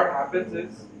 So what happens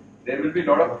is there will be a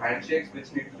lot of handshakes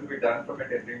which needs to be done from a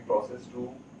tendering process to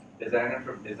design, and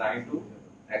from design to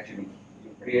actually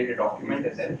you create a document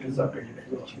and then you submit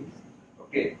it.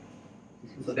 Okay.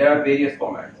 So there are various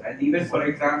formats, and even for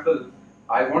example,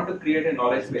 I want to create a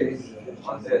knowledge base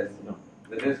on this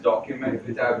with this document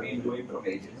which I have been doing from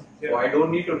ages. So I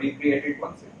don't need to recreate it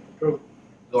once again. True.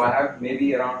 So I have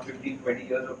maybe around 15-20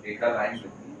 years of data lying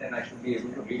with me, then I should be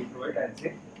able to read through it and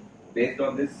say, based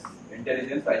on this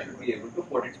intelligence, I should be able to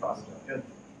code it faster. Yes.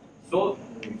 So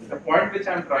the point which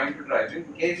I am trying to drive in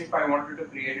case if I wanted to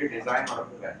create a design out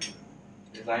of value,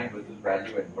 design versus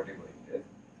value and whatever it is.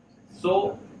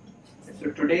 So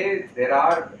today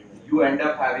you end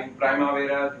up having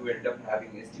Primavera, you end up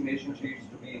having estimation sheets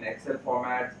to be in Excel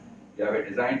formats. You have a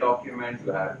design document,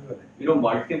 you have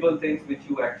multiple things which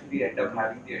you actually end up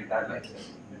having the entire life cycle.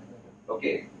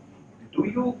 Okay. Do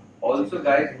you also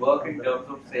guys work in terms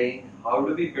of saying how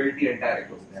do we build the entire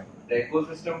ecosystem? The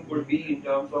ecosystem could be in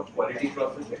terms of quality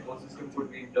process, ecosystem could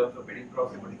be in terms of bidding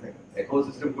process,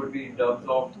 ecosystem could be in terms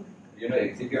of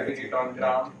executing it on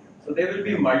ground. So there will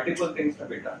be multiple things to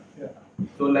be done. Yeah.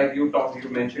 So like you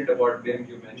mentioned about BIM,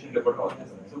 you mentioned about all this.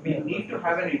 So we need to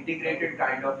have an integrated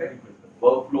kind of a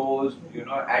workflows,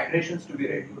 iterations to be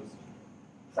reduced.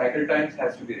 Cycle times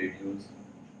has to be reduced.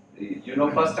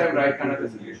 First time right kind of a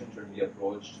solution should be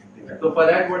approached. So for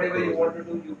that, whatever you want to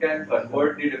do, you can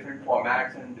convert the different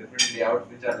formats and different layouts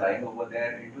which are lying over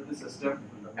there into the system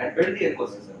and build the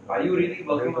ecosystem. Are you really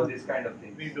working on this kind of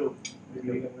thing? We do.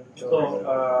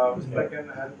 So if I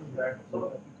can add to that,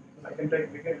 so we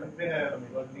can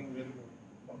working with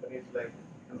companies like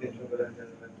Indian Sugar and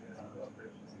General Engineering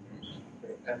Corporation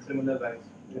and similar lines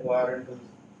who are into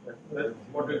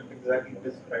what you exactly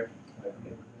described.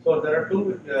 So there are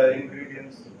two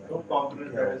ingredients, two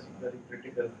components that is very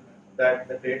critical. That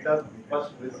the data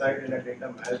first reside in a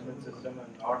data management system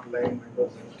and not lie in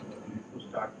Windows system to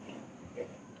start.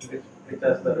 Which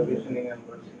has the revisioning and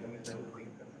versioning is everything.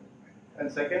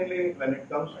 And secondly, when it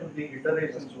comes to the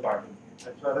iterations part,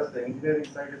 as far as the engineering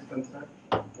side is concerned,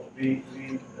 we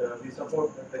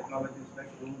support the technologies like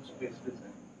rules-based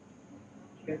design.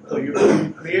 Okay? So you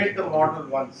create the model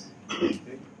once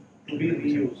to be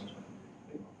reused,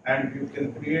 and you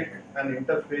can create an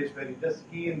interface where you just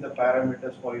key in the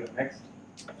parameters for your next.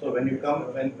 So when you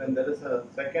come, when there is a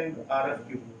second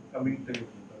RFQ coming to you,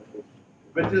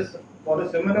 which is for a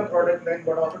similar product line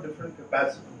but of a different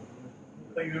capacity.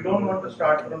 So you don't want to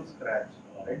start from scratch,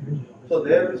 right? So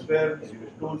there is where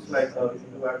tools like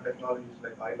you have technologies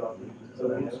like iLog, which is a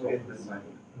rules-based design.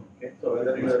 Okay, so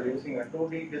whether you are using a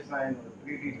 2D design or a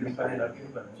 3D design,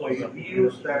 so you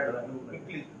reuse that to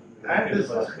quickly And this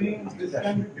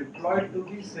can be deployed to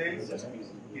the sales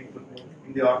people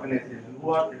in the organization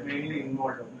who are mainly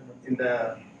involved in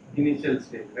the initial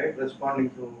stage, right? Responding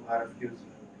to RFQs.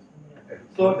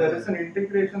 So there is an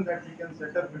integration that we can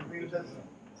set up between the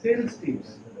sales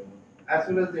teams as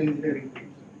well as the engineering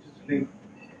teams, which is linked.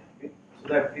 Okay? So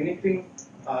that anything,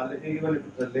 even if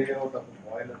it's a layout of a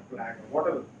boiler plant or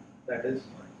whatever that is,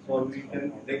 so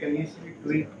they can easily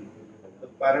tweak the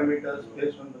parameters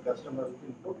based on the customer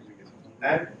input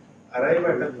and arrive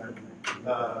at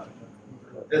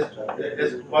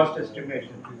a cost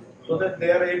estimation, so that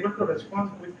they are able to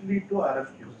respond quickly to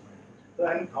RFQs. So,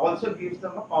 and also gives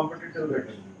them a competitive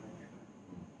edge.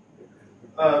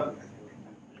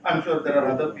 I'm sure there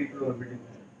are other people who are bidding.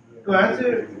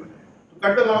 To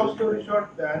cut the long story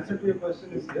short, the answer to your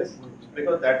question is yes,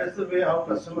 because that is the way how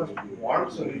customers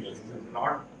want solutions,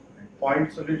 not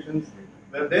point solutions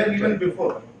where they're even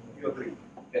before you agree.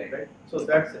 Right? So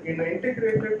that's in an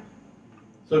integrated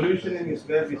solutioning is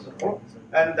where we support,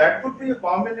 and that could be a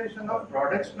combination of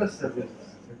products plus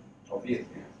services.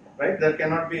 Obviously, right?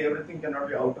 Everything cannot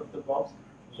be out of the box.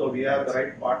 So we have the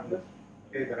right partners,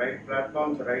 okay, the right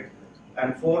platforms,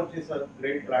 and Forge is a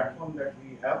great platform that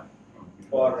we have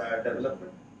for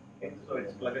development. Okay? So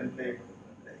it's plug and play.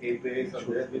 The APIs are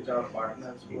there, which our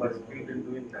partners who are skilled in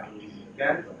doing that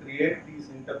can create these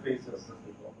interfaces,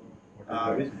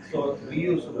 so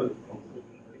reusable,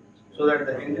 so that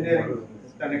the engineering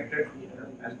is connected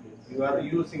and you are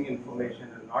using information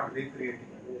and not recreating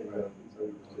it.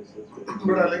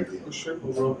 But I like the question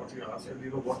over what you asked,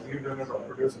 and what we've done at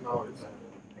Autodesk now is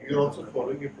we are also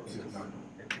following a process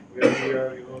where we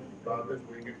are, rather than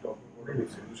going and talking about a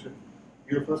solution,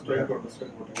 we are first trying to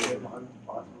understand what is going on.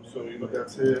 So,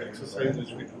 that's an exercise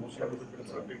which we do, start with the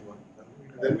consulting one,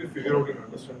 and then we figure out and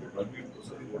understand the complete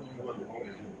process, what you are looking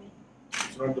at.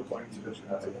 It's not the point selection,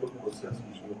 it's a full process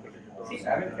which we are putting across. See,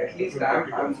 I mean, at least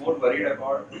I'm more worried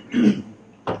about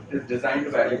this design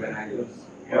to value when I use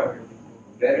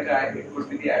where it could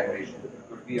be the aggregation, it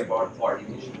could be about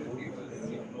coordination with people,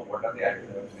 you know what are the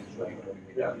attributes which are going to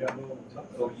be done.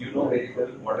 So you know very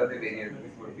well what are the variables,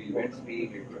 it could be wind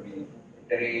speed, it could be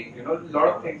terrain, a lot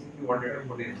of things if you wanted to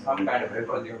put in some kind of a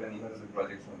project and even some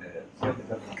projects from there. So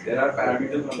there are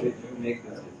parameters on which you make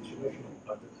this decision.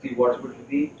 See what would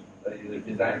be the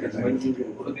design is going to be.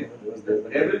 So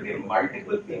there will be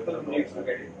multiple people who needs to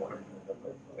get involved.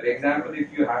 For example,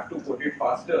 if you have to put it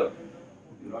faster,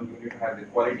 you need to have the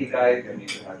quality guys, you need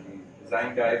to have the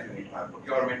design guys, you need to have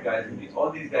procurement guys,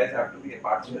 all these guys have to be a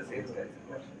part of the sales guys.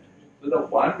 So the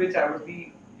one which I would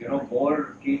be,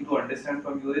 more keen to understand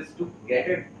from you is to get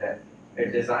it there, a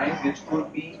design which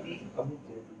could be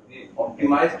the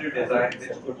optimized design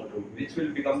which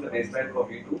will become the baseline for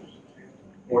me to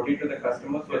quote it to the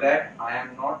customer, so that I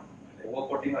am not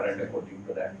overquoting or underquoting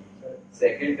to that.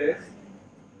 Second is,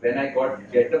 when I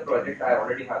get the project, I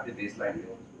already have the baseline.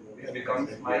 This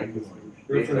becomes my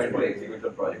baseline to execute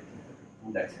the project.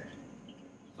 That's it.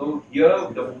 So here,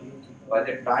 by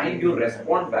the time you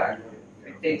respond back,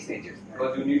 it takes ages,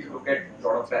 because you need to look at a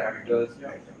lot of parameters,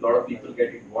 a lot of people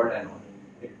get involved and all.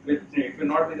 It will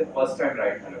not be the first time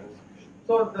right now.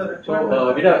 So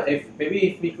Vida, if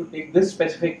we could take this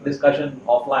specific discussion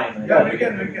offline. Yeah, we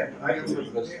can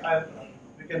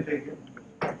take it.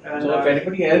 And, so if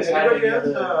anybody else has any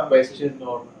other question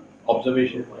or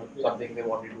observation or something they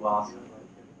wanted to ask.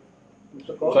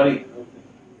 Sorry,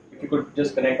 if you could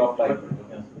just connect offline.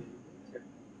 Yeah.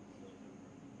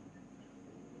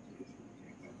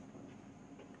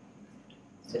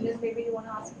 So Liz, maybe you want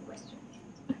to ask a question?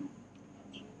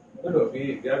 No,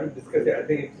 we haven't discussed it. I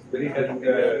think it's very helpful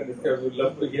discussed. We'd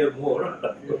love to hear more.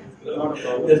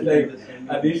 Just like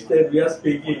Anish said, we are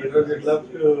speaking, we'd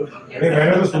love to.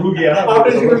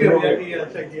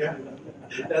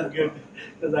 That's good.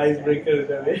 That's icebreaker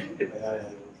in a way.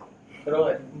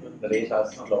 Naresh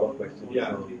asked a lot of questions.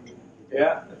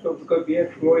 Yeah, so because we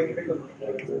are flowing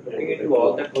looking into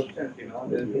all the questions,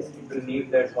 there's this need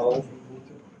that how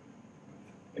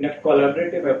in a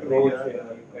collaborative approach, you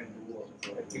can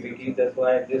do activities. That's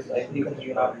why I think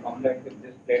you have come back with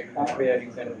this platform where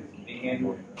you can bring in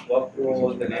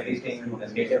workflows and everything, the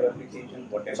native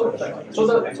applications, whatever. So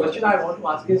the question I want to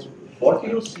ask is, what do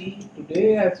you see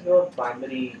today as your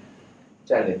primary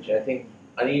challenge? I think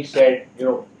Anish said,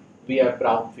 we have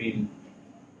brownfield,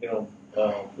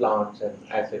 plants and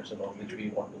assets and all which we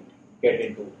want to get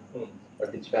into a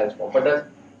digitalized form. But does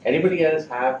anybody else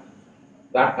have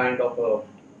that kind of a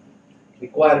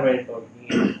requirement or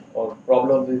need or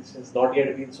problem which has not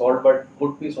yet been solved but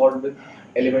could be solved with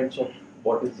elements of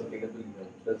what is applicable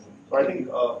here? So I think,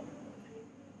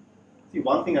 see,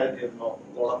 one thing a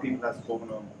lot of people have spoken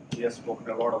on we have spoken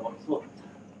a lot about. So,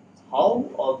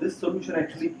 how this solution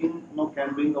actually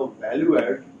can bring a value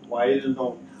add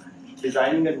while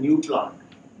designing a new plant.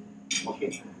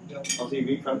 Okay. Now, see,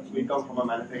 we come from a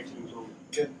manufacturing, so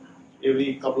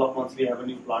every couple of months we have a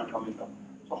new plant coming up.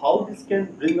 So, how this can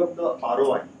bring up the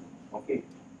ROI, okay,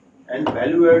 and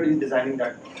value add in designing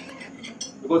that,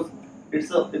 because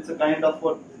it's a kind of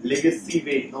a legacy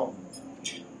way,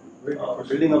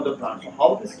 building up the plant. So,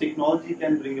 how this technology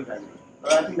can bring a value?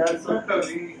 I think that's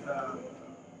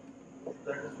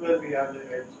that is where we have the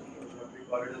edge. We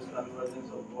call it as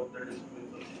convergence of both the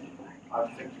disciplines of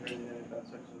architecture, engineering,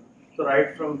 construction. So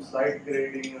right from site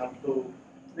grading up to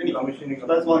commissioning. So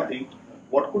that's one thing.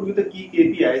 What could be the key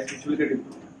KPIs which will get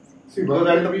improved? See, because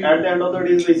at the end of the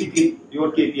day is basically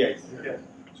your KPIs. Yeah.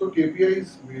 So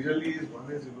KPIs majorly is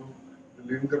one is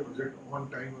delivering the project on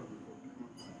time or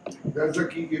before. That's the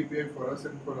key KPI for us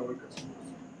and for our customers.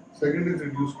 Second is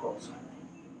reduce cost.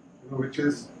 Which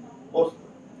is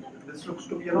this looks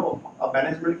to be a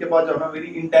management के पास जाना very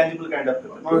intangible kind of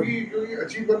thing. क्योंकि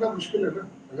achieve करना मुश्किल है ना.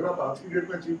 अगर आप आज की डेट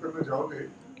में अचीव करना चाहोगे,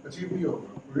 अचीव नहीं होगा.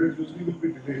 Project usually will be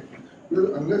delayed because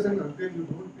unless and until you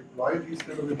don't deploy these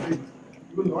kind of things,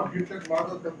 you will not hit that mark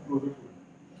or come closer to it.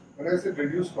 When I said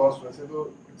reduce cost, वैसे तो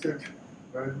it's a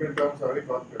management term सारी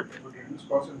बात करते हैं, but reduce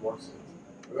cost in what sense?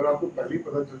 अगर आपको पहले ही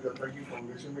पता चल जाता है कि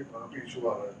फाउंडेशन में कहाँ पे इशू आ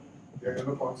रहा है,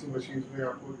 या कौन सी मशीन में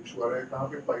आपको इशू आ रहा है, कहाँ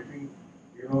पे पाइपिंग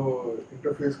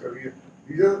interface कर रही है.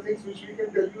 These are the things which we can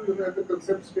tell you, at the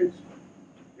concept stage.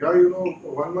 Yeah,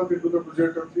 1 month into the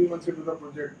project or 3 months into the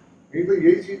project. नहीं तो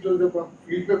यही चीज जो जब आप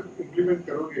फील्ड पे implement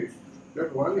करोगे,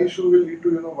 that one issue will lead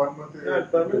to 1 month. Yeah,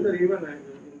 Parminder, even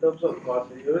in terms of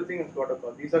cost, everything has got a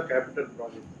cost. These are capital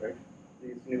projects, right?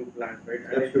 These new plants, right?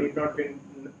 And it need not be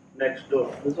next door.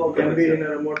 This can be in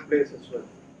a remote place as well.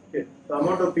 Okay. The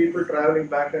amount of people traveling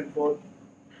back and forth,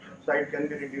 site can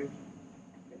be reduced.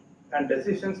 And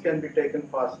decisions can be taken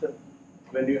faster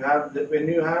when you are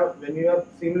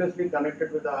seamlessly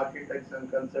connected with the architects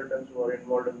and consultants who are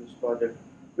involved in this project,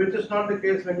 which is not the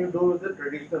case when you do with the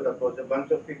traditional approach. A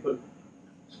bunch of people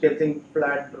sketching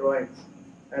flat drawings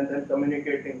and then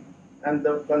communicating, and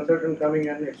the consultant coming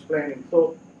and explaining.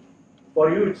 So for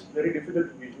you, it's very difficult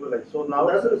to visualize. So now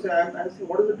that's what I'm saying.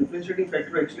 What is the differentiating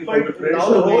factor actually? So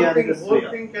now the whole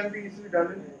thing can be easily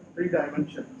done in 3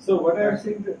 dimensions. So what I'm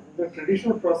saying, the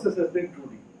traditional process has been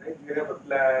 2D, right? You have a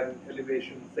plan,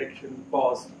 elevation, section,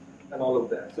 cost, and all of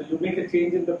that. So you make a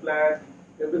change in the plan,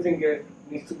 everything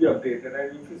needs to be updated,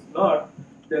 and if it's not,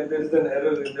 then there is an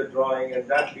error in the drawing, and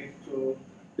that leads to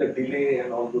the delay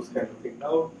and all those kind of things.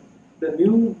 Now, the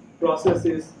new process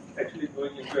is actually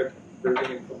going into a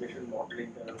building information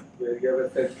modeling, where you have a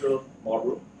central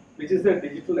model, which is the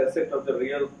digital asset of the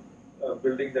real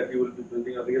building that you will be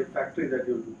building, a real factory that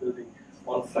you will be building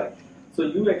on site. So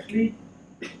you actually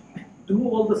do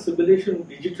all the simulation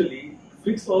digitally,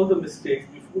 fix all the mistakes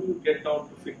before you get down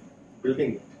to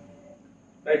building it.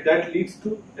 Right? That leads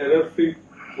to error-free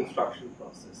construction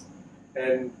process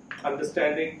and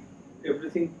understanding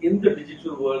everything in the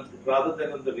digital world rather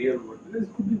than in the real world. Because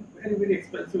it could be very, very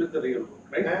expensive in the real world,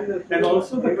 right? And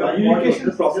also the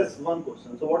communication process. One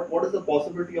question. So what is the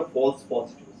possibility of false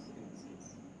positives?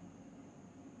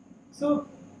 So,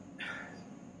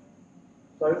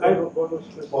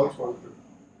 false positive.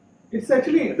 It's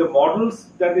actually the models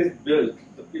that is built,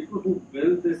 the people who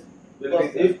build this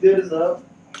building. If there is a,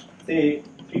 say,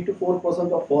 3 to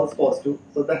 4% of false positive,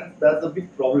 so that's a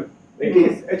big problem. It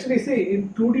is. Actually, say, in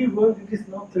 2D world, it is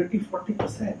now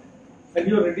 30-40%. And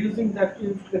you're reducing that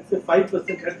to, let's say, 5%.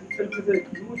 That itself is a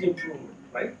huge improvement,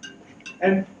 right?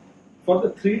 And for the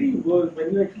 3D world,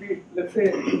 when you actually, let's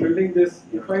say, building this,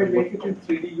 if I make it in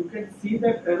 3D, you can see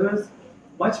that errors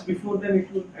much before then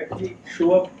it will actually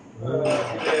show up in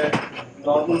a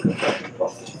normal construction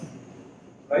process,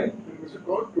 right? Mr.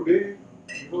 Kaur, today,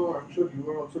 I'm sure you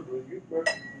are also doing it, but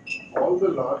all the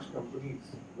large companies,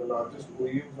 the largest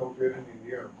OEMs out there in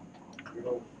India,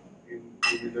 in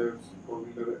 2-wheelers,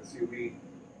 4-wheeler, SUV,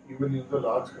 even in the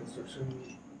large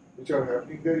construction which are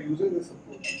happening, they are using this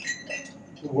approach.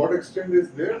 To what extent is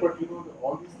there, but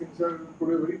all these things are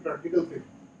today very practical thing.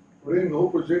 Today, no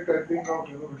project I think of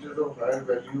which is of higher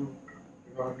value,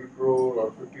 100 crore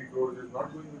or 50 crores is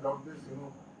not going without this.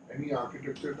 Any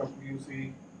architecture company you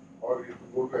see, or you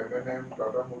go to M&M,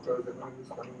 Tata Motors, M&M is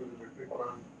coming with electric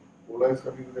plant, Ola is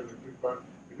coming with electric plant.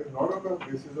 It is not on the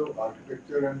basis of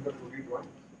architecture and the 2D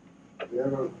drawings.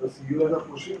 The CEOs are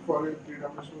pushing for a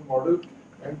 3-dimensional model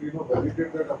and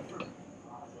validate that upfront.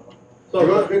 So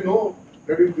because they know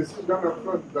that if this is done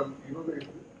upfront, the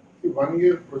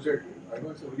 1-year project, I know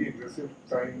it's a very aggressive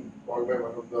time called by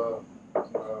one of the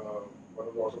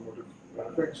automotive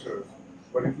manufacturers.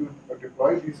 But if you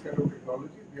deploy these kind of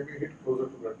technologies, they may hit closer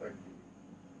to that time.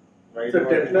 Right? So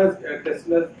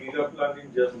Tesla's Giga plant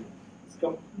in Germany is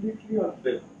completely on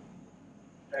BIM,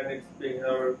 and it's being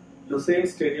our Lucerne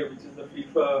Stadium, which is the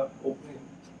FIFA opening.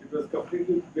 It was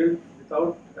completely built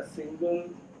without a single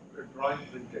drawing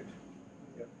printed.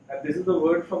 And this is the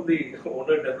word from the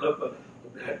owner developer.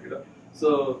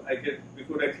 So we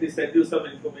could actually send you some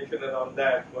information around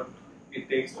that, what it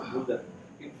takes to do that.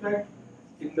 In fact,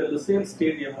 in the Lucerne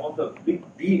Stadium, all the big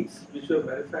beams which were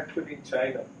manufactured in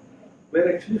China were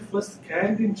actually first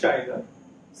scanned in China,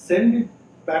 send it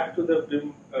back to the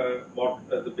BIM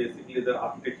basically the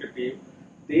architecture team.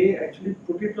 They actually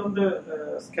put it on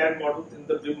the scan models in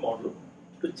the BIM model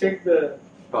to check the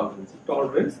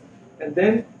tolerance, and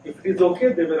then if it is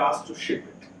okay, they were asked to ship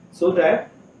it, so that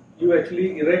you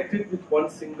actually erect it with one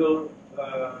single,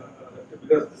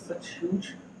 because it's such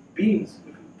huge beams.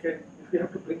 If you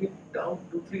have to bring it down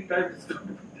 2-3 times, it's going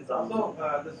to be disaster. So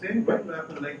the same thing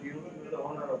happens, like you're the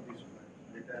owner of this plant,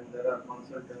 right? And there are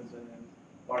consultants and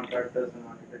contractors and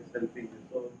architects helping you.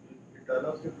 So it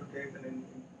allows you to take an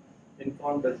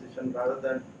informed decision rather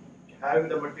than having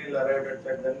the material arrived at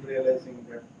site, then realizing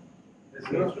that this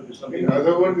needs to be something. In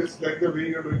other words, it's like the way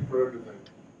you're doing product design.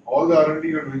 All the R&D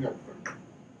you're doing upfront.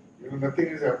 Nothing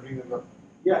is happening in the.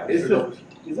 Yeah, it's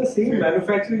the same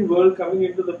manufacturing world coming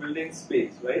into the building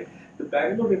space, right? The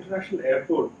Bangalore International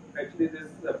Airport, actually this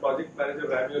project manager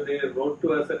Ramyo, they wrote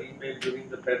to us an email during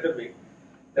the pandemic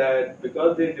that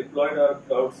because they deployed our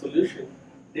cloud solution,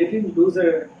 they didn't lose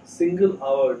a single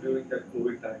hour during that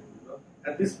COVID time.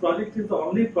 And this project is the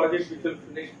only project which will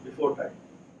finish before time.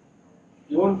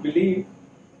 You won't believe,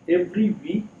 every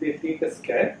week they take a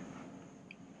scan,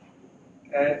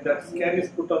 and that scan is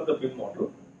put on the BIM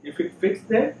model. If it fits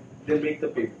there, they make the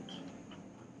payment.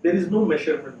 There is no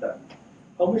measurement done.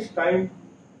 How much time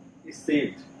is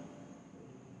saved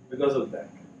because of that?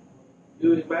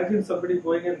 You imagine somebody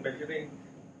going and measuring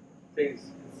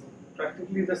things. It's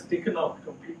practically just taken out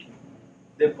completely.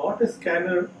 They bought a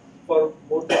scanner for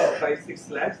more than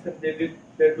 5-6 lakhs, and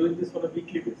they're doing this on a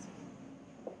weekly basis.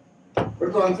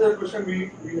 But to answer your question,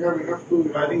 we have enough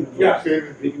to. I think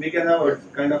we can have a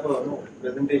kind of a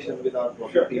presentation with our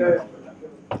project team. Sure.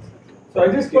 So I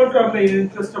just want to, in the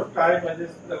interest of time, I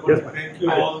just want to thank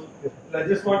you all. I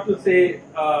just want to say,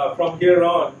 from here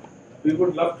on, we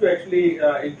would love to actually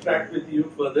interact with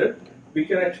you further. We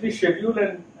can actually schedule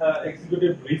an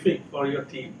executive briefing for your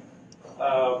team,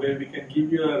 where we can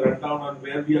give you a rundown on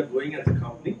where we are going as a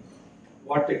company,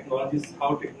 what technologies,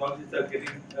 how technologies are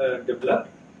getting developed.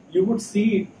 You would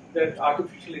see that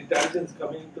artificial intelligence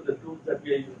coming into the tools that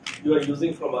you are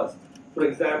using from us. For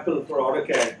example, for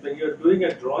AutoCAD, when you are doing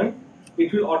a drawing,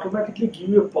 it will automatically give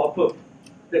you a pop-up.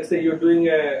 Let's say you're doing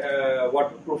a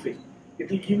waterproofing.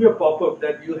 It will give you a pop-up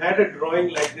that you had a drawing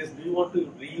like this. Do you want to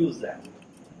reuse that,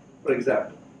 for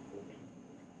example?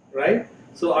 Right?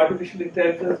 So artificial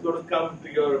intelligence is going to come to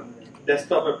your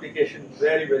desktop application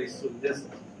very, very soon. Just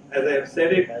as I have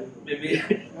said it, maybe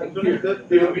a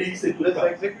few weeks it will come.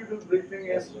 This executive briefing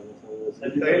is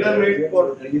tailor-made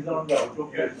for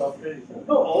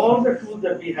No, all the tools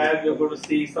that we have, you're going to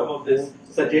see some of this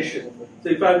suggestion. So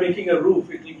if I'm making a roof,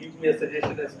 it will give me a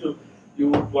suggestion as to do you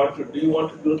want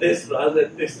to do this rather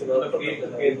than this,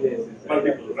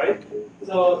 multiple, right?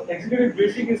 So executive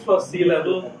briefing is for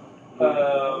C-level.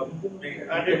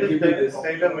 and it is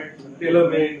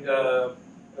tailor-made.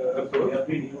 Approach.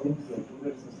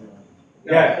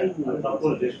 Yeah.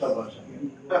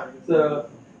 So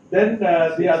then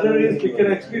the other is we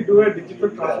can actually do a digital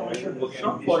transformation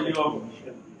workshop for your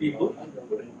people,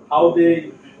 how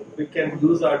we can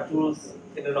use our tools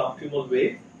in an optimal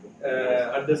way,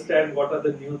 understand what are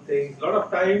the new things. A lot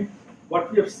of time,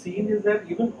 what we have seen is that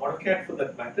even AutoCAD, for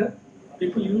that matter,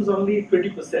 people use only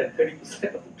 20%,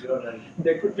 30%.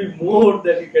 There could be more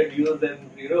that you can use and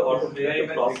automate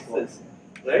the processes,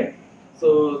 right?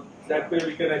 So that way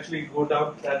we can actually go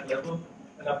down to that level.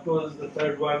 And of course, the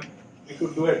third one, we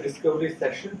could do a discovery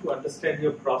session to understand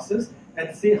your process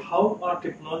and say how our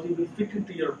technology will fit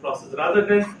into your process, rather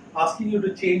than asking you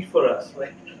to change for us,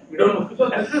 right? We don't know. So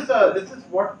this is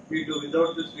what we do.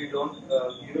 Without this, we don't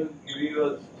even give you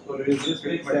a solution. This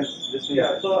makes sense.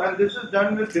 Yeah. So and this is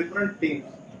done with different teams,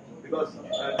 because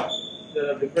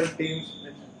there are different teams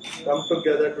which come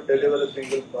together to deliver a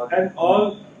single project.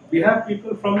 And we have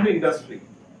people from the industry.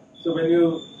 So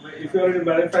if you are in the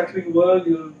manufacturing world,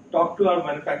 you talk to our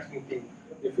manufacturing team.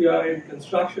 If you are in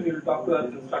construction, you will talk to our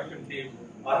construction team.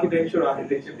 Architecture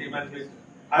team. And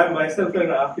I am myself an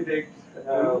architect.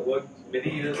 Worked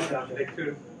many years in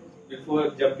architecture before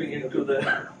jumping into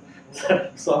the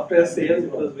software sales.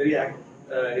 It was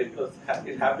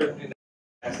it happened in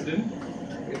accident.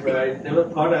 I never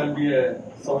thought I'll be a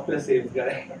software sales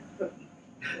guy.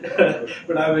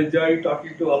 But I'm enjoying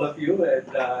talking to all of you, and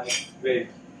it's great.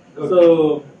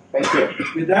 So, Thank you.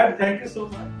 with that, thank you so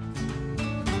much.